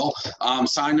a deal,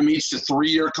 signed them each to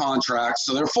 3-year contracts.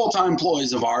 So they're full-time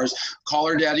employees of ours. Call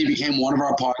Her Daddy became one of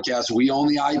our podcasts. We own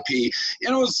the IP,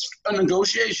 and it was a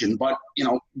negotiation. But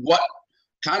what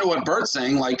Bert's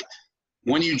saying, like,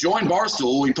 when you join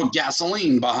Barstool, we put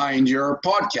gasoline behind your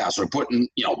podcast. We're putting,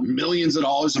 millions of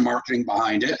dollars of marketing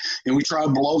behind it, and we try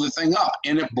to blow the thing up.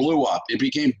 And it blew up. It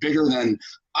became bigger than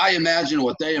I imagined,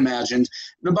 what they imagined.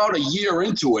 And about a year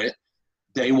into it,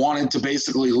 they wanted to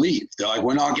basically leave. They're like,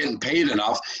 we're not getting paid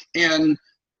enough. And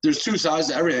there's two sides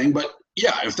to everything. But,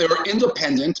 yeah, if they were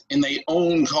independent and they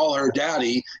own Call Her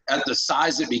Daddy at the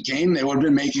size it became, they would have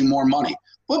been making more money.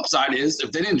 Flip side is,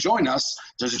 if they didn't join us,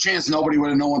 there's a chance nobody would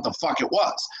have known what the fuck it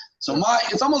was. So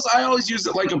I always use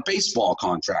it like a baseball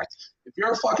contract. If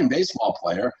you're a fucking baseball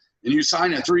player and you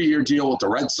sign a 3-year deal with the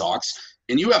Red Sox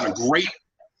and you have a great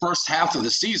first half of the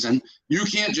season, you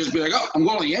can't just be like, oh, I'm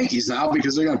going to the Yankees now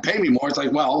because they're going to pay me more. It's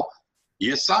like, well,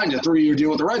 You signed a 3-year deal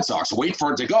with the Red Sox. Wait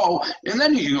for it to go, and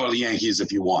then you can go to the Yankees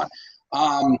if you want.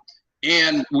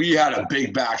 And we had a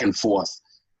big back and forth.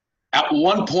 At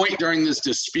one point during this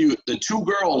dispute, the two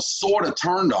girls sort of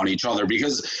turned on each other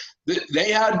because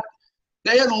they had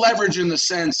leverage in the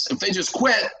sense if they just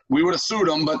quit, we would have sued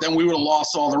them, but then we would have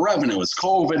lost all the revenue. It's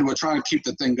COVID. We're trying to keep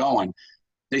the thing going.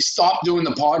 They stopped doing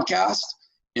the podcast,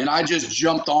 and I just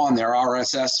jumped on their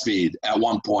RSS feed at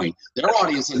one point. Their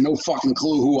audience had no fucking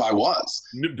clue who I was.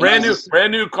 Brand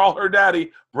new, call her daddy.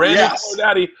 Brand new, call her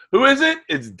daddy. Who is it?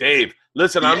 It's Dave.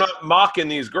 Listen, I'm not mocking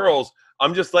these girls.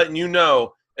 I'm just letting you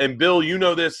know, and Bill, you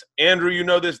know this. Andrew, you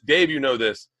know this. Dave, you know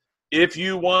this. If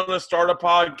you want to start a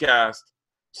podcast,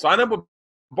 sign up with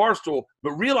Barstool,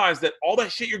 but realize that all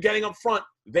that shit you're getting up front,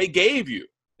 they gave you.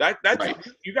 That's right.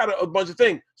 You got a bunch of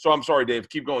things. So I'm sorry, Dave.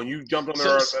 Keep going. You jumped on the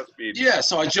RSS feed. Yeah,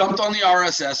 so I jumped on the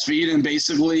RSS feed and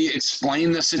basically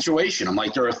explained the situation. I'm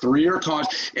like, they're a 3-year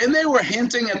contract. And they were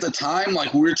hinting at the time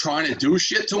like we were trying to do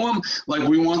shit to them. Like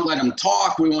we won't let them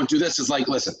talk. We won't do this. It's like,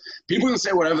 listen, people can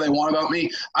say whatever they want about me.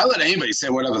 I let anybody say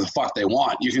whatever the fuck they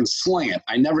want. You can sling it.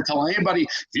 I never tell anybody,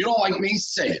 if you don't like me,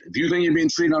 say it. If you think you're being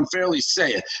treated unfairly,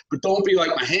 say it. But don't be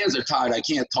like, my hands are tied. I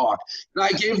can't talk. And I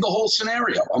gave the whole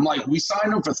scenario. I'm like, we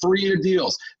signed them for 3-year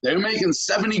deals. They're making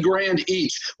 $70,000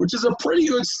 each, which is a pretty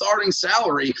good starting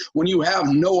salary when you have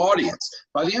no audience.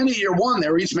 By the end of year 1, they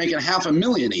were each making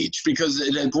 $500,000 each because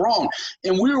it had grown.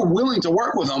 And we were willing to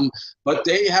work with them, but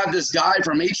they had this guy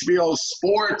from HBO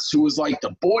Sports who was like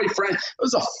the boyfriend. It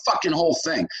was a fucking whole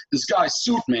thing. This guy,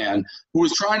 Suit Man, who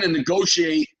was trying to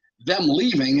negotiate them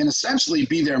leaving and essentially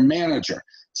be their manager.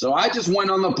 So I just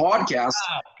went on the podcast.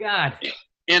 Oh, God.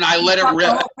 And I let it rip.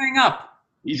 The whole thing up.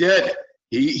 He did.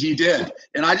 He did.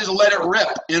 And I just let it rip.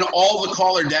 And all the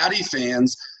Call Her Daddy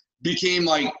fans became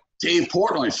like Dave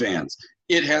Portnoy fans.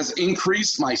 It has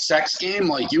increased my sex game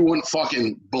like you wouldn't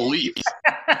fucking believe.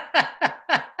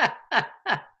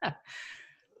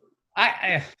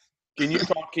 Can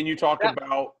you talk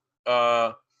about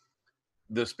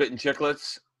the Spittin'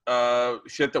 Chicklets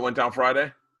shit that went down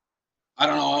Friday? I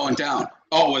don't know what went down.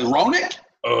 Oh, with Ronick?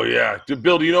 Oh yeah.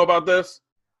 Bill, do you know about this?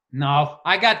 No,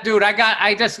 I got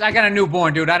a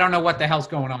newborn, dude. I don't know what the hell's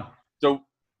going on. So,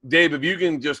 Dave, if you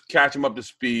can just catch him up to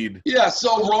speed. Yeah,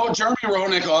 so Jeremy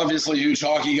Roenick, obviously huge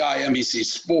hockey guy, NBC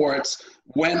Sports,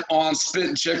 went on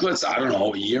Spittin' Chicklets, I don't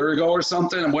know, a year ago or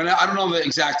something. And I don't know the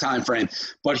exact time frame,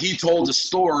 but he told a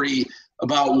story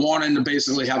about wanting to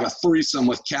basically have a threesome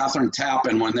with Catherine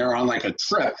Tappan when they were on like a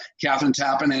trip. Catherine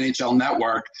Tappan, NHL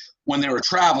Network, when they were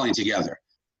traveling together.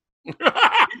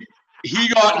 He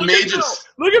got major.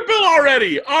 Look at Bill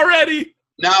already.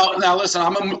 Now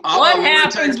listen. What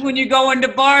happens when you go into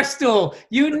Barstool?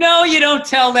 You know you don't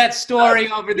tell that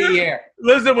story over the air.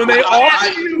 Listen, when they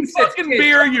offer you fucking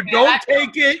beer, you don't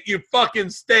take it. You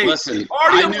fucking stay. Listen,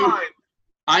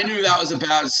 I knew that was a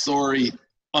bad story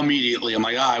immediately. I'm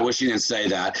like, I wish he didn't say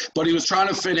that. But he was trying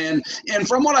to fit in. And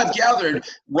from what I've gathered,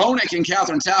 Ronick and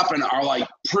Catherine Tappan are like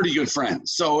pretty good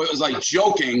friends. So it was like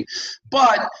joking.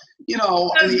 But, you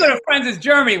know. Not as good of friends as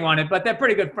Jeremy wanted, but they're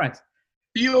pretty good friends.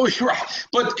 You're right.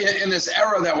 But in this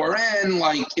era that we're in,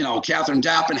 like, you know, Catherine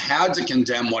Tappan had to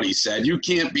condemn what he said. You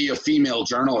can't be a female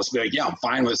journalist, be like, yeah, I'm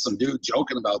fine with some dude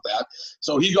joking about that.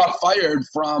 So he got fired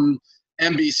from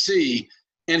NBC.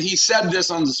 And he said this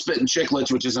on the Spittin'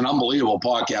 Chicklets, which is an unbelievable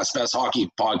podcast, best hockey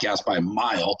podcast by a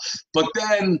mile. But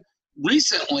then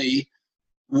recently,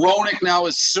 Ronick now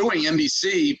is suing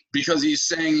NBC because he's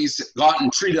saying he's gotten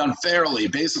treated unfairly.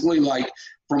 Basically, like,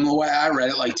 from the way I read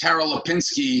it, like Tara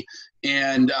Lipinski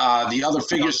and the other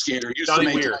figure skater used to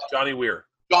make Johnny Weir.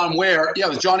 John Weir. Yeah, it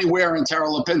was Johnny Weir and Tara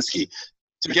Lipinski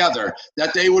together,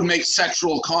 that they would make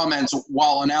sexual comments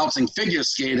while announcing figure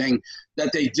skating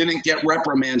that they didn't get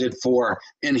reprimanded for,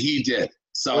 and he did.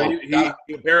 So well,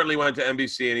 he apparently went to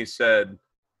NBC and he said,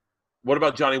 what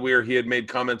about Johnny Weir? He had made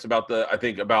comments about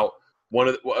about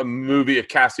a movie, a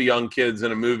cast of young kids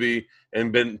in a movie,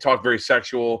 and been talked very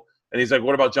sexual. And he's like,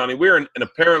 what about Johnny Weir? And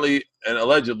apparently and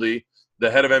allegedly, the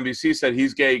head of NBC said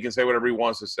he's gay. He can say whatever he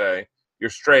wants to say.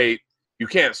 You're straight. You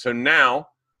can't. So now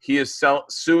he is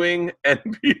suing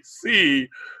NBC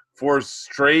for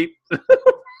straight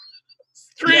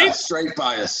bias. Straight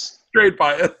bias.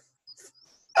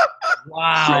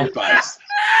 Wow. Straight bias.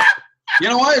 You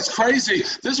know what? It's crazy.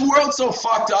 This world's so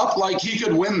fucked up. Like, he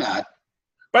could win that.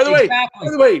 By the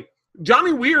way,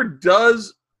 Johnny Weir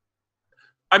does.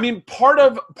 I mean, part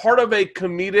of a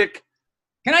comedic.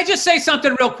 Can I just say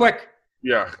something real quick?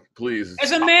 Yeah, please.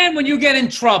 As a man, when you get in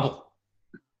trouble,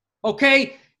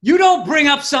 okay, you don't bring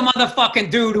up some other fucking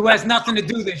dude who has nothing to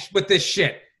do with this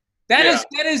shit. That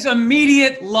is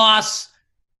immediate loss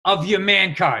of your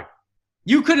man card.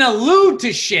 you can allude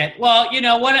to shit. Well, you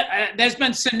know what? There's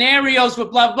been scenarios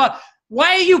with blah, blah.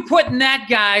 Why are you putting that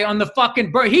guy on the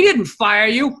fucking Bert? He didn't fire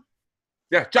you.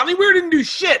 Yeah, Johnny Weir didn't do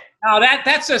shit. No,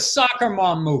 that's a soccer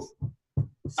mom move.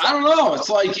 I don't know. It's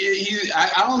like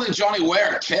I don't think Johnny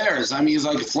Ware cares. I mean, he's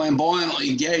like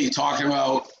flamboyantly gay, talking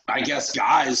about, I guess,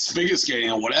 guys figure skating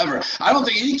or whatever. I don't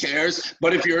think he cares.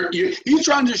 But if he's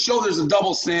trying to show there's a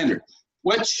double standard,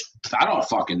 which I don't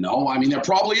fucking know. I mean, there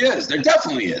probably is. There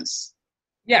definitely is.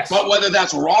 Yes. But whether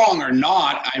that's wrong or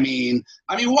not, I mean,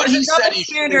 what he said. He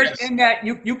standard in that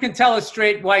you can tell a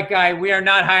straight white guy, we are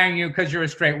not hiring you because you're a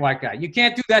straight white guy. You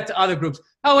can't do that to other groups.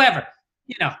 However,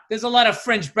 you know, there's a lot of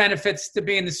fringe benefits to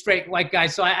being the straight white guy.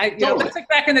 So you know, that's like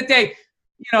back in the day.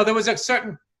 You know, there was a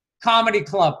certain comedy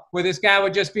club where this guy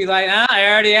would just be like, I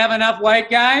already have enough white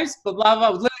guys, blah blah blah. I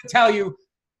would literally tell you,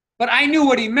 but I knew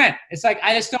what he meant. It's like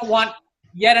I just don't want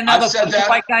yet another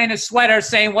white guy in a sweater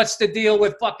saying, what's the deal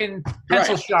with fucking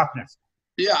pencil sharpeners?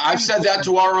 Yeah, I've said that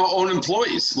to our own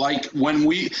employees. Like when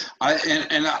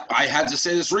I had to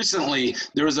say this recently,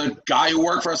 there was a guy who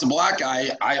worked for us, a black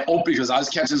guy. I hope because I was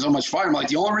catching so much fire. I'm like,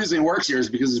 the only reason he works here is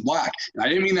because he's black. And I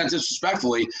didn't mean that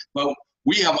disrespectfully, but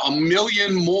we have a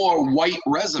million more white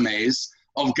resumes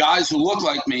of guys who look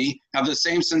like me, have the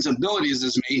same sensibilities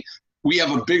as me. We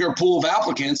have a bigger pool of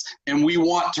applicants, and we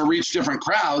want to reach different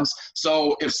crowds.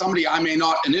 So if somebody, I may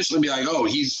not initially be like, oh,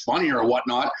 he's funny or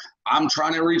whatnot, I'm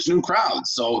trying to reach new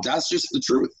crowds. So that's just the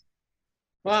truth.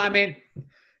 Well, I mean,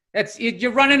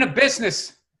 you're running a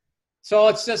business. So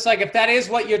it's just like, if that is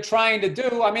what you're trying to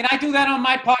do, I mean, I do that on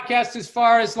my podcast as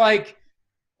far as like,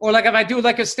 or like if I do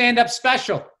like a stand-up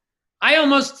special,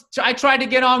 I tried to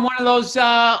get on one of those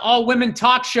all women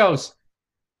talk shows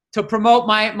to promote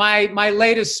my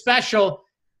latest special.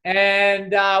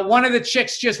 And one of the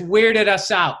chicks just weirded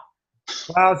us out.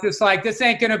 Well, it's just like, this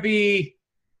ain't going to be,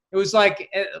 it was like,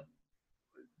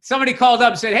 somebody called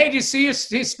up and said, hey, did you see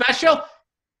his special?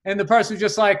 And the person was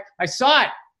just like, I saw it.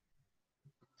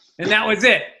 And that was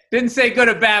it. Didn't say good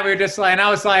or bad. We were just like, and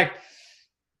I was like,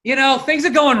 you know, things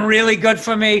are going really good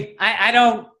for me. I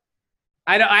don't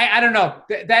know.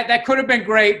 That could have been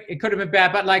great. It could have been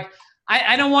bad. But like,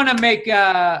 I don't want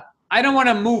to I don't want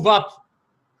to move up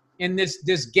in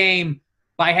this game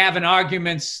by having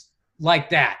arguments like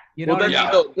that. You know what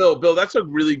I mean? Bill, that's a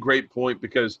really great point,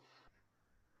 because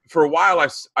for a while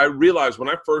I realized when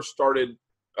I first started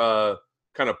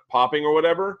kind of popping or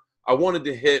whatever, I wanted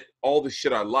to hit all the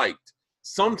shit I liked.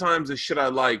 Sometimes the shit I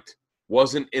liked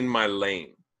wasn't in my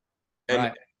lane.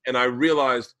 And I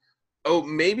realized, oh,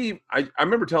 maybe I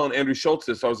remember telling Andrew Schultz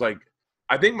this. I was like,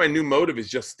 I think my new motive is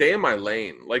just stay in my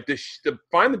lane. Like to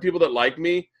find the people that like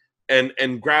me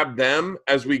and grab them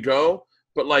as we go.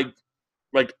 But like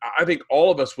I think all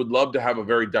of us would love to have a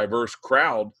very diverse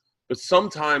crowd. But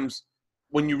sometimes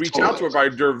when you reach out to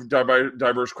a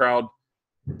diverse crowd,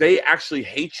 they actually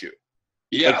hate you.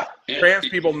 Yeah. Like, trans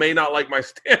people may not like my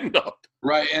stand-up.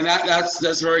 Right, and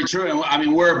that's very true. And I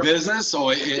mean, we're a business,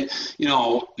 so you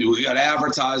know, we got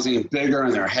advertising and bigger,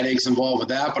 and there are headaches involved with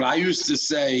that. But I used to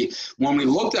say, when we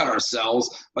looked at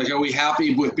ourselves, like, are we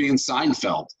happy with being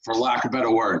Seinfeld, for lack of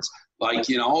better words? Like,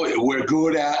 you know, we're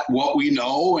good at what we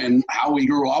know and how we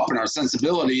grew up and our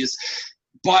sensibilities.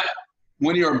 But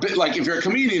when you're a bit, like, if you're a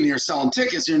comedian and you're selling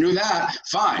tickets, and you're doing that,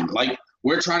 fine. Like,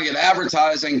 we're trying to get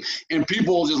advertising, and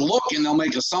people will just look and they'll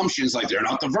make assumptions like they're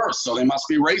not diverse, so they must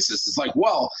be racist. It's like,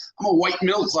 well, I'm a white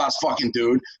middle-class fucking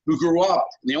dude who grew up.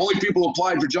 And the only people who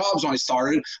applied for jobs when I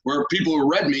started were people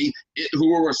who read me,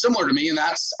 who were similar to me, and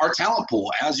that's our talent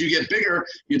pool. As you get bigger,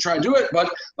 you try to do it.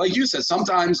 But like you said,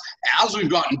 sometimes as we've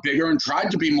gotten bigger and tried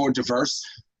to be more diverse,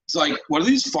 it's like, what are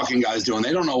these fucking guys doing?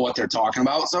 They don't know what they're talking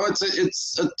about. So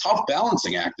it's a tough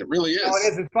balancing act. It really is. Oh,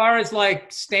 it is. As far as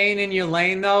like staying in your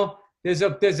lane, though, there's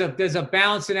a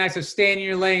balancing act of staying in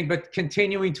your lane, but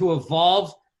continuing to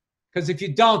evolve. Because if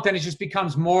you don't, then it just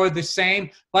becomes more of the same.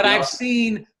 But I've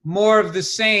seen more of the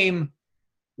same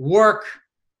work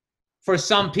for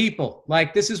some people.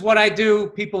 Like, this is what I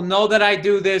do. People know that I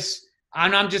do this.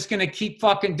 And I'm just going to keep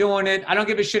fucking doing it. I don't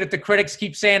give a shit if the critics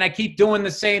keep saying I keep doing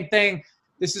the same thing.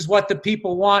 This is what the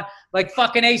people want. Like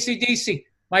fucking AC/DC.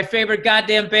 My favorite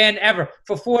goddamn band ever.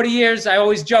 For 40 years, I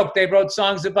always joke, they wrote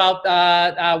songs about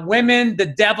women, the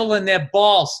devil, and their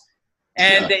balls.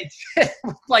 And they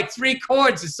like 3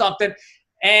 chords or something.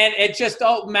 And it just,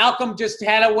 Malcolm just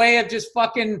had a way of just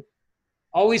fucking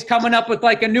always coming up with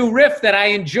like a new riff that I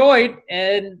enjoyed.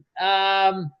 And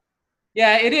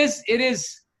yeah, it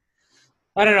is.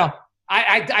 I don't know.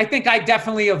 I think I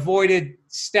definitely avoided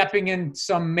stepping in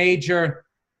some major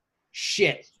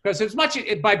shit. Because as much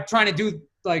by trying to do,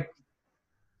 like,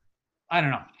 I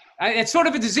don't know. it's sort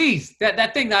of a disease.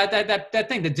 That thing,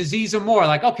 the disease of more.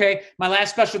 Like, okay, my last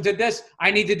special did this.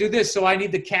 I need to do this, so I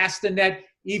need to cast the net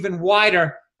even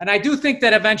wider. And I do think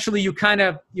that eventually you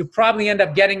probably end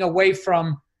up getting away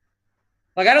from.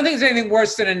 Like, I don't think there's anything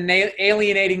worse than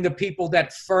alienating the people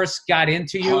that first got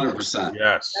into you. 100%.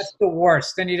 Yes. That's the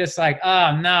worst. Then you're just like,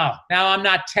 oh no, now I'm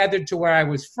not tethered to where I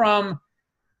was from,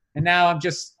 and now I'm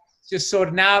just sort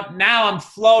of now I'm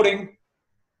floating.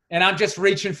 And I'm just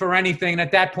reaching for anything. And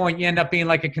at that point, you end up being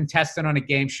like a contestant on a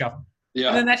game show. Yeah.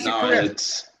 And then that's your career.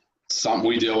 It's something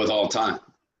we deal with all the time.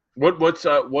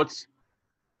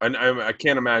 I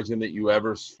can't imagine that you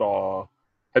ever saw.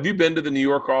 Have you been to the New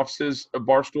York offices of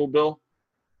Barstool, Bill?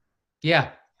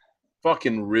 Yeah.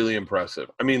 Fucking really impressive.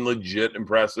 I mean, legit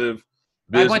impressive.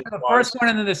 I went to the first one,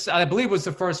 and then I believe it was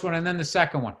the first one, and then the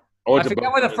second one. Oh, I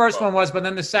forget where the first one was, but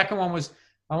then the second one was,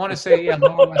 I want to say, yeah,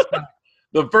 Lower West Side.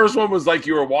 The first one was like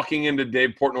you were walking into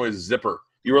Dave Portnoy's zipper.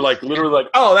 You were like literally like,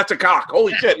 oh, that's a cock.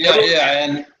 Holy shit. Yeah.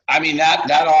 And I mean, that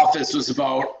office was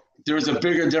there was a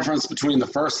bigger difference between the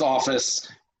first office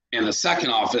and the second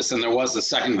office than there was the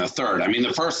second and the third. I mean,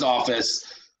 the first office,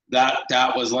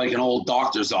 that was like an old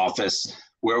doctor's office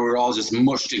where we were all just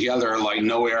mushed together, like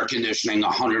no air conditioning,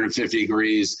 150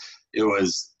 degrees. It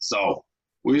was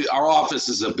our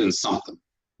offices have been something.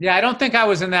 Yeah, I don't think I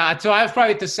was in that. So I was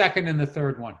probably at the second and the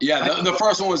third one. Yeah, the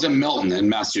first one was in Milton in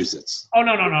Massachusetts. Oh,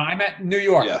 no. I meant New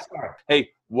York. Yeah. Sorry. Hey,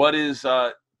 what is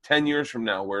 10 years from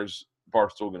now? Where's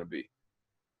Barstool going to be?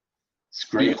 It's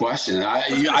a great question. I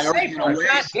already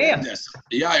damn. this.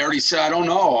 Yeah, I already said I don't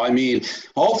know. I mean,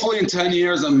 hopefully in 10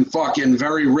 years I'm fucking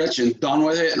very rich and done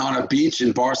with it and on a beach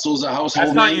and Barstool's a household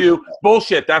That's not name. you.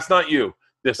 Bullshit. That's not you.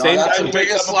 The same. That's the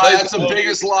biggest lie. That's the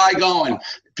biggest lie going.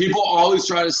 People always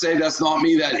try to say that's not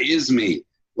me. That is me.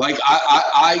 Like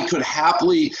I could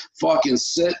happily fucking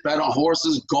bet on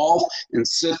horses, golf, and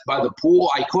sit by the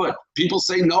pool. I could. People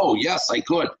say no. Yes, I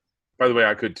could. By the way,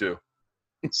 I could too.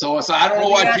 So I don't know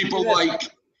why people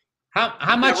like.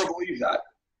 How much? Never believe that.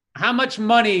 How much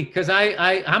money? Because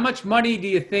how much money do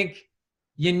you think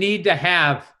you need to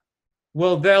have?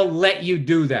 Well, they'll let you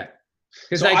do that.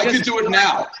 Because I could do it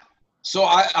now. So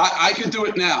I could do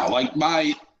it now. Like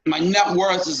my net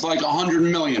worth is like 100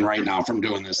 million right now from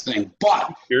doing this thing.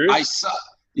 But I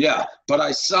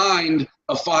signed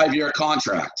a 5-year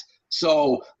contract.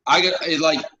 So I got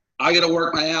to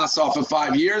work my ass off for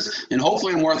 5 years, and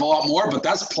hopefully I'm worth a lot more. But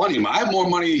that's plenty. I have more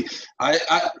money. I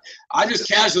just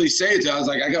casually say it to. I was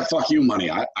like, I got fuck you money.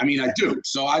 I mean, I do.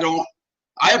 So I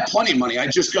have plenty of money. I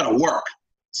just got to work.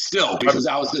 Still, because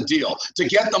that was the deal. To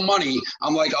get the money,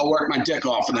 I'm like, I'll work my dick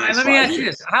off in the next 5 years. Let me ask you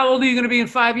this. How old are you going to be in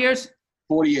 5 years?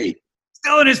 48.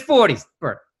 Still in his 40s,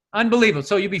 Bert. Unbelievable.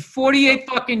 So you'll be 48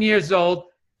 fucking years old.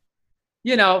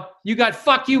 You know, you got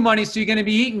fuck you money, so you're going to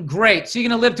be eating great. So you're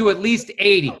going to live to at least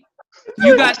 80.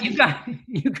 You got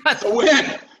to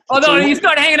win. Although you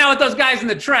start hanging out with those guys in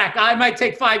the track, I might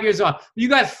take 5 years off. You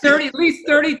got at least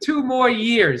 32 more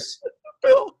years.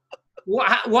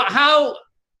 How?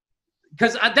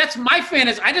 Because that's my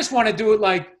fantasy. I just want to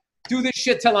do this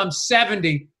shit till I'm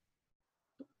 70,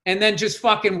 and then just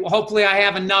fucking hopefully I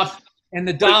have enough, and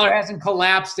the dollar hasn't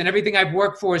collapsed, and everything I've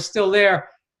worked for is still there,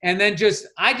 and then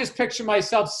I just picture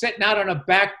myself sitting out on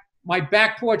my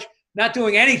back porch, not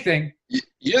doing anything.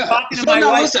 Yeah. Talking to my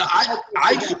wife. Listen,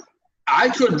 I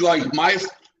could my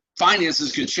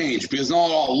finances could change because not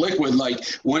all liquid. Like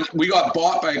when we got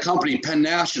bought by a company, Penn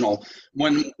National,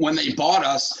 when they bought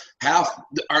us, half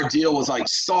our deal was like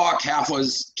stock, half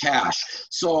was cash.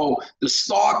 So the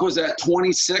stock was at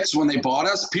 26 when they bought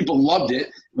us. People loved it.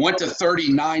 Went to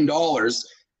 $39,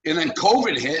 and then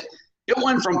COVID hit. It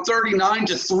went from $39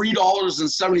 to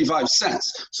 $3.75.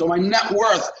 So my net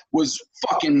worth was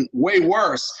fucking way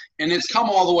worse, and it's come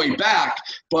all the way back.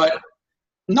 But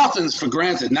nothing's for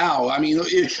granted now. I mean,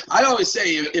 I always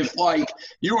say if like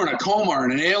you were in a coma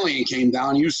and an alien came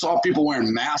down, you saw people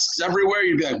wearing masks everywhere,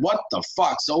 you'd be like, what the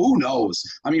fuck? So who knows?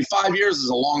 I mean, 5 years is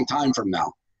a long time from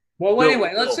now. Well,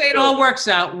 anyway, let's say it all works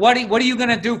out. What are you going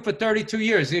to do for 32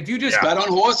 years? If you just bet on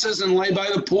horses and lay by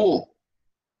the pool.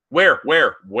 Where?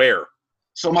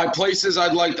 So my places, I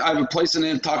have a place in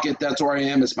Nantucket. That's where I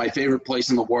am. It's my favorite place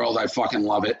in the world. I fucking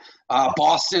love it.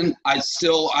 Boston,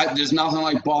 there's nothing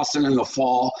like Boston in the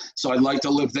fall. So I'd like to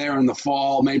live there in the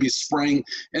fall, maybe spring.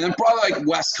 And then probably like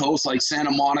West Coast, like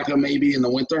Santa Monica, maybe in the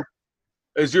winter.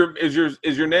 Is your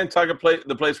Nantucket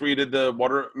the place where you did the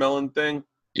watermelon thing?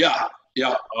 Yeah.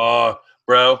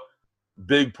 Bro,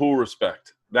 big pool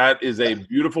respect. That is a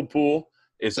beautiful pool.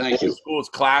 It's old school. It's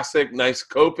classic, nice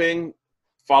coping,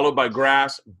 followed by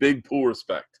grass. Big pool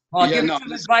respect. Well, give me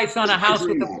some advice on a house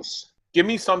with Give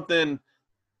me something.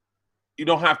 you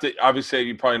don't have to. Obviously,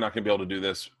 you're probably not gonna be able to do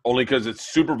this only because it's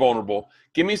super vulnerable.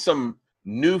 Give me some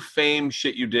new fame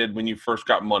shit you did when you first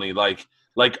got money, like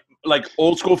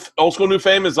old school new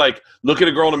fame is like look at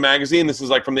a girl in a magazine. This is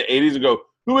like from the '80s and go,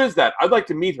 who is that? I'd like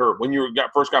to meet her. When you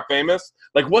first got famous,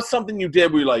 like what's something you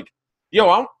did where you're like,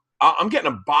 yo, I'm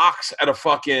getting a box at a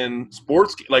fucking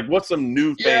sports game. Like, what's some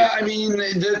new thing? Yeah, I mean,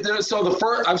 so the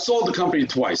first, I've sold the company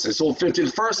twice. I sold 50.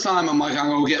 The first time, I'm like, I'm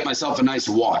going to get myself a nice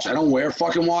watch. I don't wear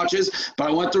fucking watches, but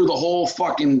I went through the whole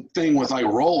fucking thing with like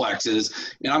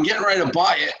Rolexes, and I'm getting ready to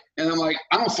buy it. And I'm like,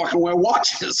 I don't fucking wear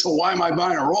watches, so why am I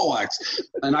buying a Rolex?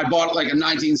 And I bought like a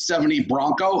 1970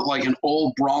 Bronco, like an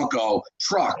old Bronco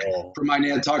truck from my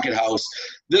Nantucket house.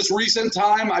 This recent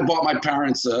time, I bought my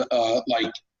parents a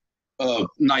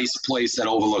nice place that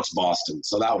overlooks Boston.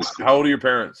 So that was cool. How old are your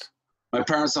parents? My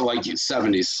parents are like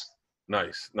 70s.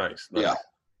 Nice. Yeah.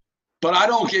 But I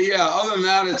don't get, other than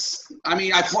that,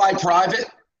 I fly private.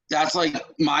 That's like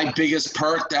my biggest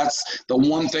perk. That's the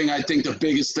one thing I think the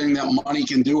biggest thing that money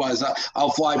can do is I'll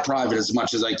fly private as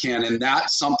much as I can. And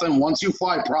that's something, once you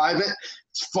fly private,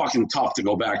 it's fucking tough to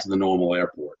go back to the normal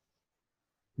airport.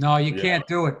 No, you can't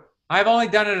do it. I've only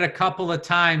done it a couple of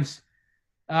times.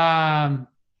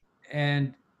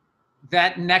 And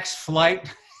that next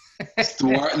flight. That's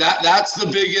the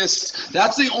biggest,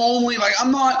 that's the only, like,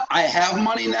 I have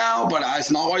money now, but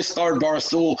it's not why I started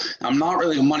Barstool. I'm not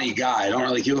really a money guy. I don't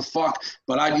really give a fuck,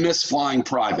 but I miss flying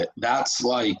private. That's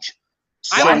like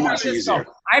so much easier.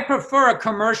 I prefer a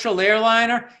commercial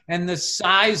airliner and the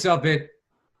size of it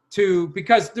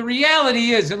because the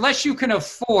reality is, unless you can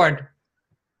afford,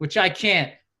 which I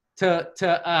can't,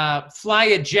 to fly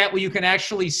a jet where you can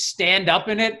actually stand up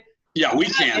in it. Yeah, we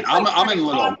can. I'm in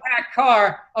little compact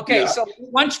car. Okay, so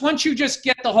once you just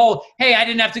get the whole, hey, I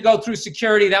didn't have to go through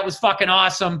security. That was fucking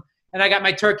awesome. And I got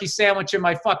my turkey sandwich and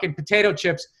my fucking potato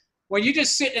chips. When you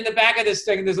just sit in the back of this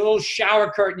thing, and there's a little shower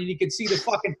curtain, and you can see the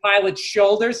fucking pilot's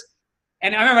shoulders.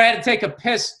 And I remember I had to take a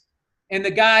piss, and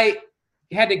the guy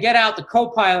had to get out, the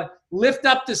co-pilot, lift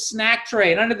up the snack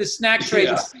tray, and under the snack tray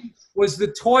was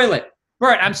the toilet.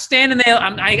 Bert, I'm standing there.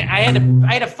 I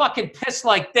had to fucking piss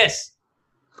like this.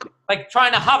 Like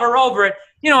trying to hover over it,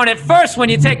 and at first when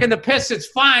you're taking the piss, it's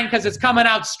fine because it's coming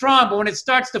out strong. But when it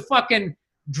starts to fucking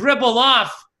dribble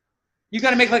off, you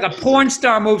got to make like a porn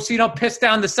star move so you don't piss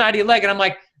down the side of your leg. And I'm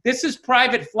like, this is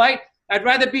private flight. I'd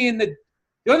rather be in the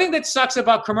only thing that sucks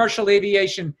about commercial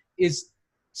aviation is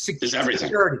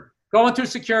security. Going through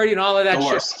security and all of that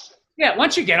shit. Yeah,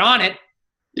 once you get on it.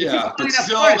 Yeah, but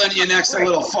still, then you're next to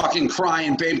little fucking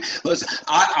crying baby. Listen,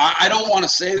 I don't want to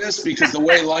say this because the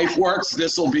way life works,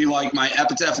 this will be like my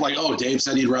epitaph. Like, oh, Dave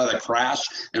said he'd rather crash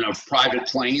in a private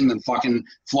plane than fucking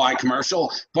fly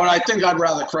commercial. But I think I'd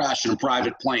rather crash in a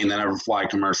private plane than ever fly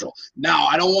commercial. Now,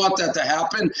 I don't want that to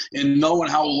happen. And knowing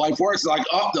how life works, like,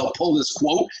 oh, they'll pull this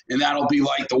quote, and that'll be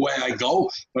like the way I go.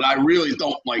 But I really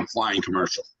don't like flying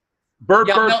commercial.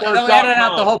 Bert.com.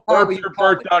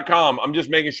 I'm just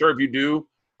making sure if you do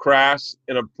crash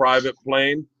in a private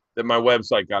plane that my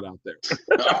website got out there.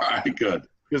 All right, good.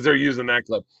 Because they're using that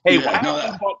clip. Hey,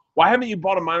 why haven't you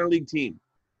bought a minor league team?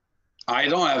 I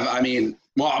don't have, I'm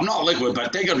not liquid,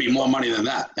 but they got to be more money than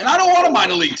that. And I don't want a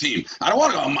minor league team. I don't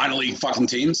want to go on minor league fucking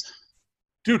teams.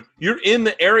 Dude, you're in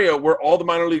the area where all the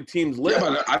minor league teams live. Yeah,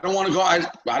 but I don't want to go. I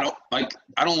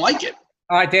don't like it.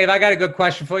 All right, Dave, I got a good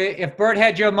question for you. If Bert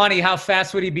had your money, how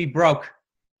fast would he be broke?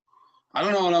 I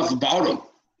don't know enough about him.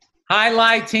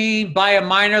 Highlight team, buy a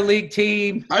minor league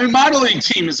team. Minor league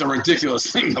team is a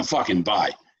ridiculous thing to fucking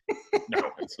buy.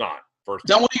 No, it's not.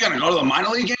 Then what are you going to go to the minor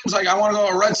league games? Like, I want to go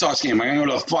to a Red Sox game. I'm going to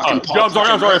go to the fucking I'm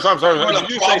sorry. Go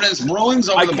to the Providence Bruins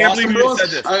over the Boston Bruins.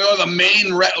 I go to the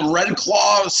main Red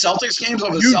Claw Celtics games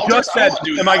over the Celtics. You just said,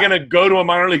 am I going to go to a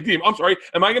minor league team? I'm sorry.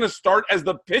 Am I going to start as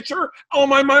the pitcher on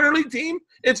my minor league team?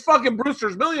 It's fucking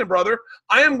Brewster's Million, brother.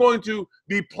 I am going to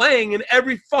be playing in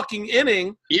every fucking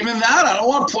inning. Even that? I don't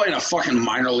want to play in a fucking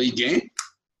minor league game.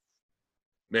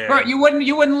 Man. Bert, you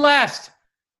wouldn't last.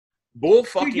 Bull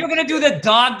fucking. Dude, you're gonna do the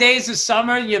dog days of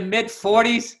summer in your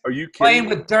mid-40s. Are you kidding? Playing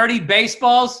with dirty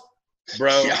baseballs,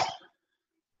 bro? Yeah.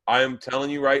 I am telling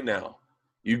you right now.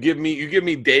 You give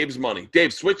me Dave's money.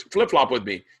 Dave, flip-flop with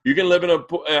me. You can live in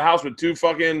a house with 2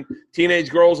 fucking teenage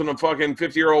girls and a fucking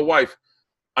 50-year-old wife.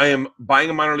 I am buying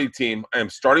a minor league team. I am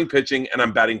starting pitching and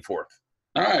I'm batting 4th.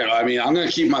 All right. I'm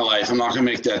gonna keep my life. I'm not gonna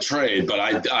make that trade, but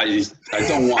I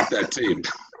don't want that team.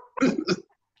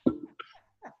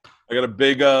 I got a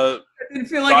big I didn't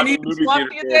feel like you needed swap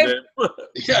you, Dave.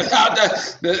 Yeah,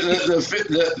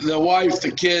 the wife,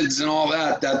 the kids, and all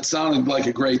that. That sounded like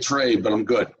a great trade, but I'm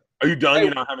good. Are you done?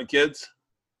 You're not having kids?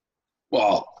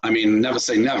 Well, never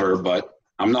say never, but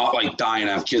I'm not like dying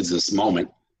to have kids this moment.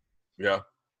 Yeah.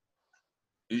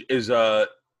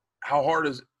 How hard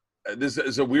is this?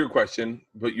 Is a weird question,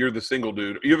 but you're the single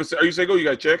dude. Are you single? You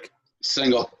got a chick?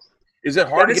 Single. Is it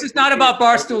hard? This is not about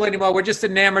Barstool anymore. We're just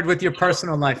enamored with your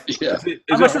personal life. Yeah.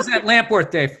 How much was that lamp worth,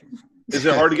 Dave? Is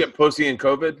it hard to get pussy in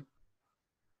COVID?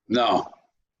 No.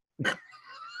 I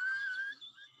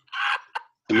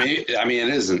mean, it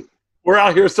isn't. We're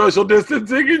out here social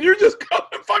distancing, and you're just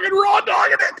fucking raw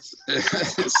dogging it.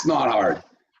 It's not hard.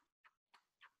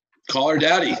 Call her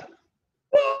daddy.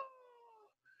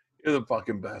 You're the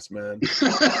fucking best, man.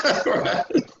 Right.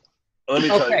 Let me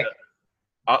tell you.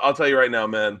 I'll tell you right now,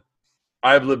 man.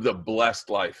 I've lived a blessed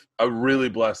life, a really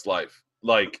blessed life.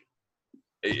 Like,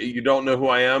 you don't know who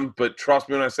I am, but trust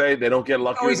me when I say they don't get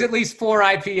lucky. Always at least 4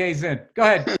 IPAs in. Go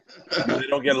ahead. They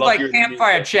don't get lucky. lucky. Like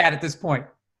campfire chat at this point.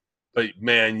 But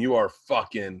man, you are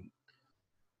fucking.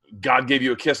 God gave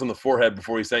you a kiss on the forehead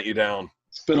before he sent you down.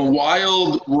 It's been a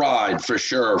wild ride for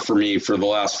sure for me for the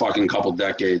last fucking couple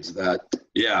decades.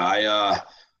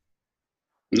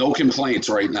 No complaints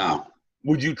right now.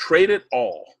 Would you trade it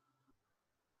all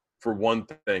for one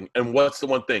thing? And what's the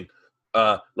one thing?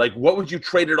 Like, what would you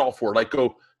trade it all for? Like,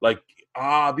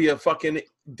 be a fucking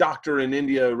doctor in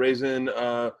India raising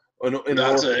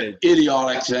That's an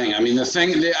idiotic thing. I mean,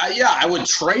 I would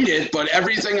trade it, but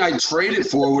everything I trade it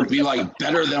for would be like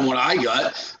better than what I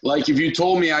got. Like if you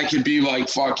told me I could be like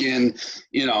fucking,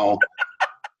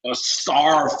 a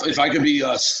star, if I could be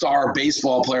a star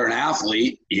baseball player and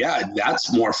athlete, yeah,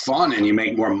 that's more fun and you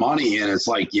make more money. And it's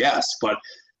like, yes, but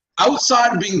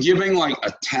outside of being given like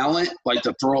a talent, like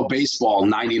to throw a baseball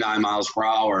 99 miles per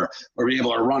hour or be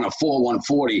able to run a full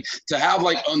 140, to have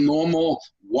like a normal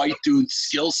white dude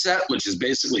skill set, which is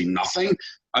basically nothing,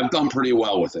 I've done pretty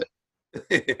well with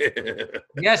it.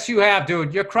 Yes, you have,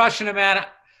 dude. You're crushing it, man.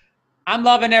 I'm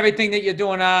loving everything that you're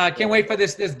doing. Can't wait for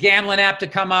this gambling app to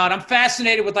come out. I'm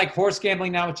fascinated with like horse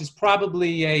gambling now, which is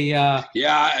probably a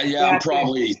I'm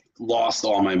probably lost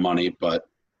all my money, but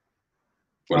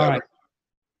whatever. All right.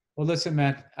 Well, listen,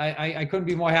 man, I couldn't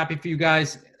be more happy for you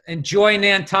guys. Enjoy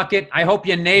Nantucket. I hope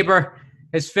your neighbor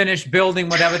has finished building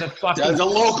whatever the fuck. The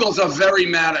locals are very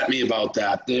mad at me about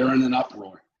that. They're in an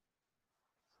uproar.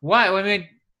 Why? I mean,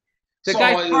 the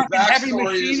guy's parking heavy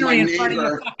machinery in front of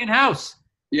your fucking house.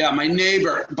 Yeah, my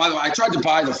neighbor. By the way, I tried to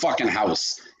buy the fucking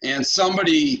house, and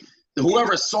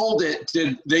whoever sold it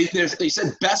they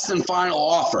said best and final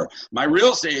offer. My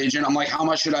real estate agent, I'm like, how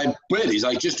much should I bid? He's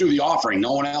like, just do the offering.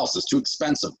 No one else. It's too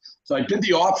expensive. So I did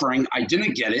the offering. I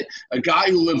didn't get it. A guy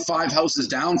who lived 5 houses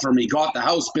down from me got the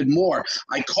house, bid more.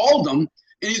 I called him,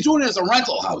 and he's doing it as a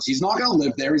rental house. He's not going to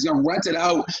live there. He's going to rent it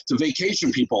out to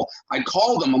vacation people. I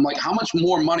called him. I'm like, how much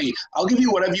more money? I'll give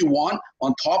you whatever you want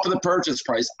on top of the purchase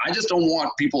price. I just don't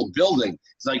want people building.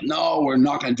 He's like, no, we're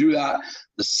not going to do that.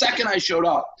 The second I showed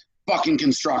up, fucking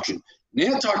construction.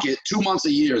 Nantucket, 2 months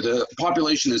a year, the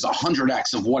population is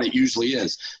 100x of what it usually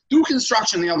is. Do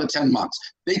construction the other 10 months.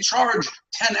 They charge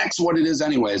 10x what it is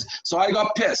anyways. So I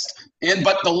got pissed.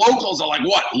 But the locals are like,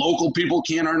 what? Local people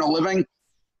can't earn a living?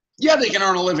 Yeah, they can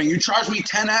earn a living. You charge me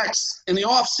 10x in the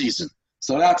off season.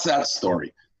 So that's that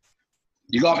story.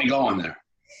 You got me going there.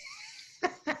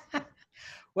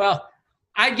 Well,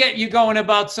 I get you going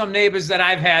about some neighbors that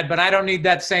I've had, but I don't need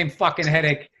that same fucking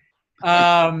headache.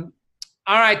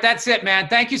 All right, that's it, man.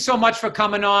 Thank you so much for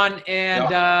coming on.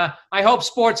 And I hope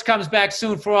sports comes back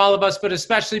soon for all of us, but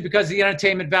especially because of the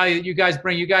entertainment value that you guys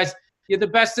bring. You guys, you're the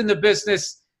best in the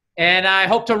business. And I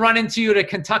hope to run into you at a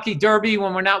Kentucky Derby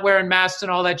when we're not wearing masks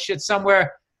and all that shit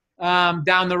somewhere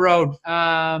down the road.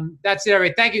 That's it,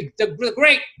 everybody. Thank you. The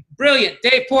great, brilliant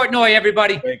Dave Portnoy,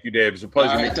 everybody. Thank you, Dave. It's a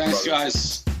pleasure. All right, thanks,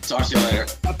 guys. Talk to you later.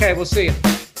 Okay, we'll see you.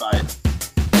 Bye.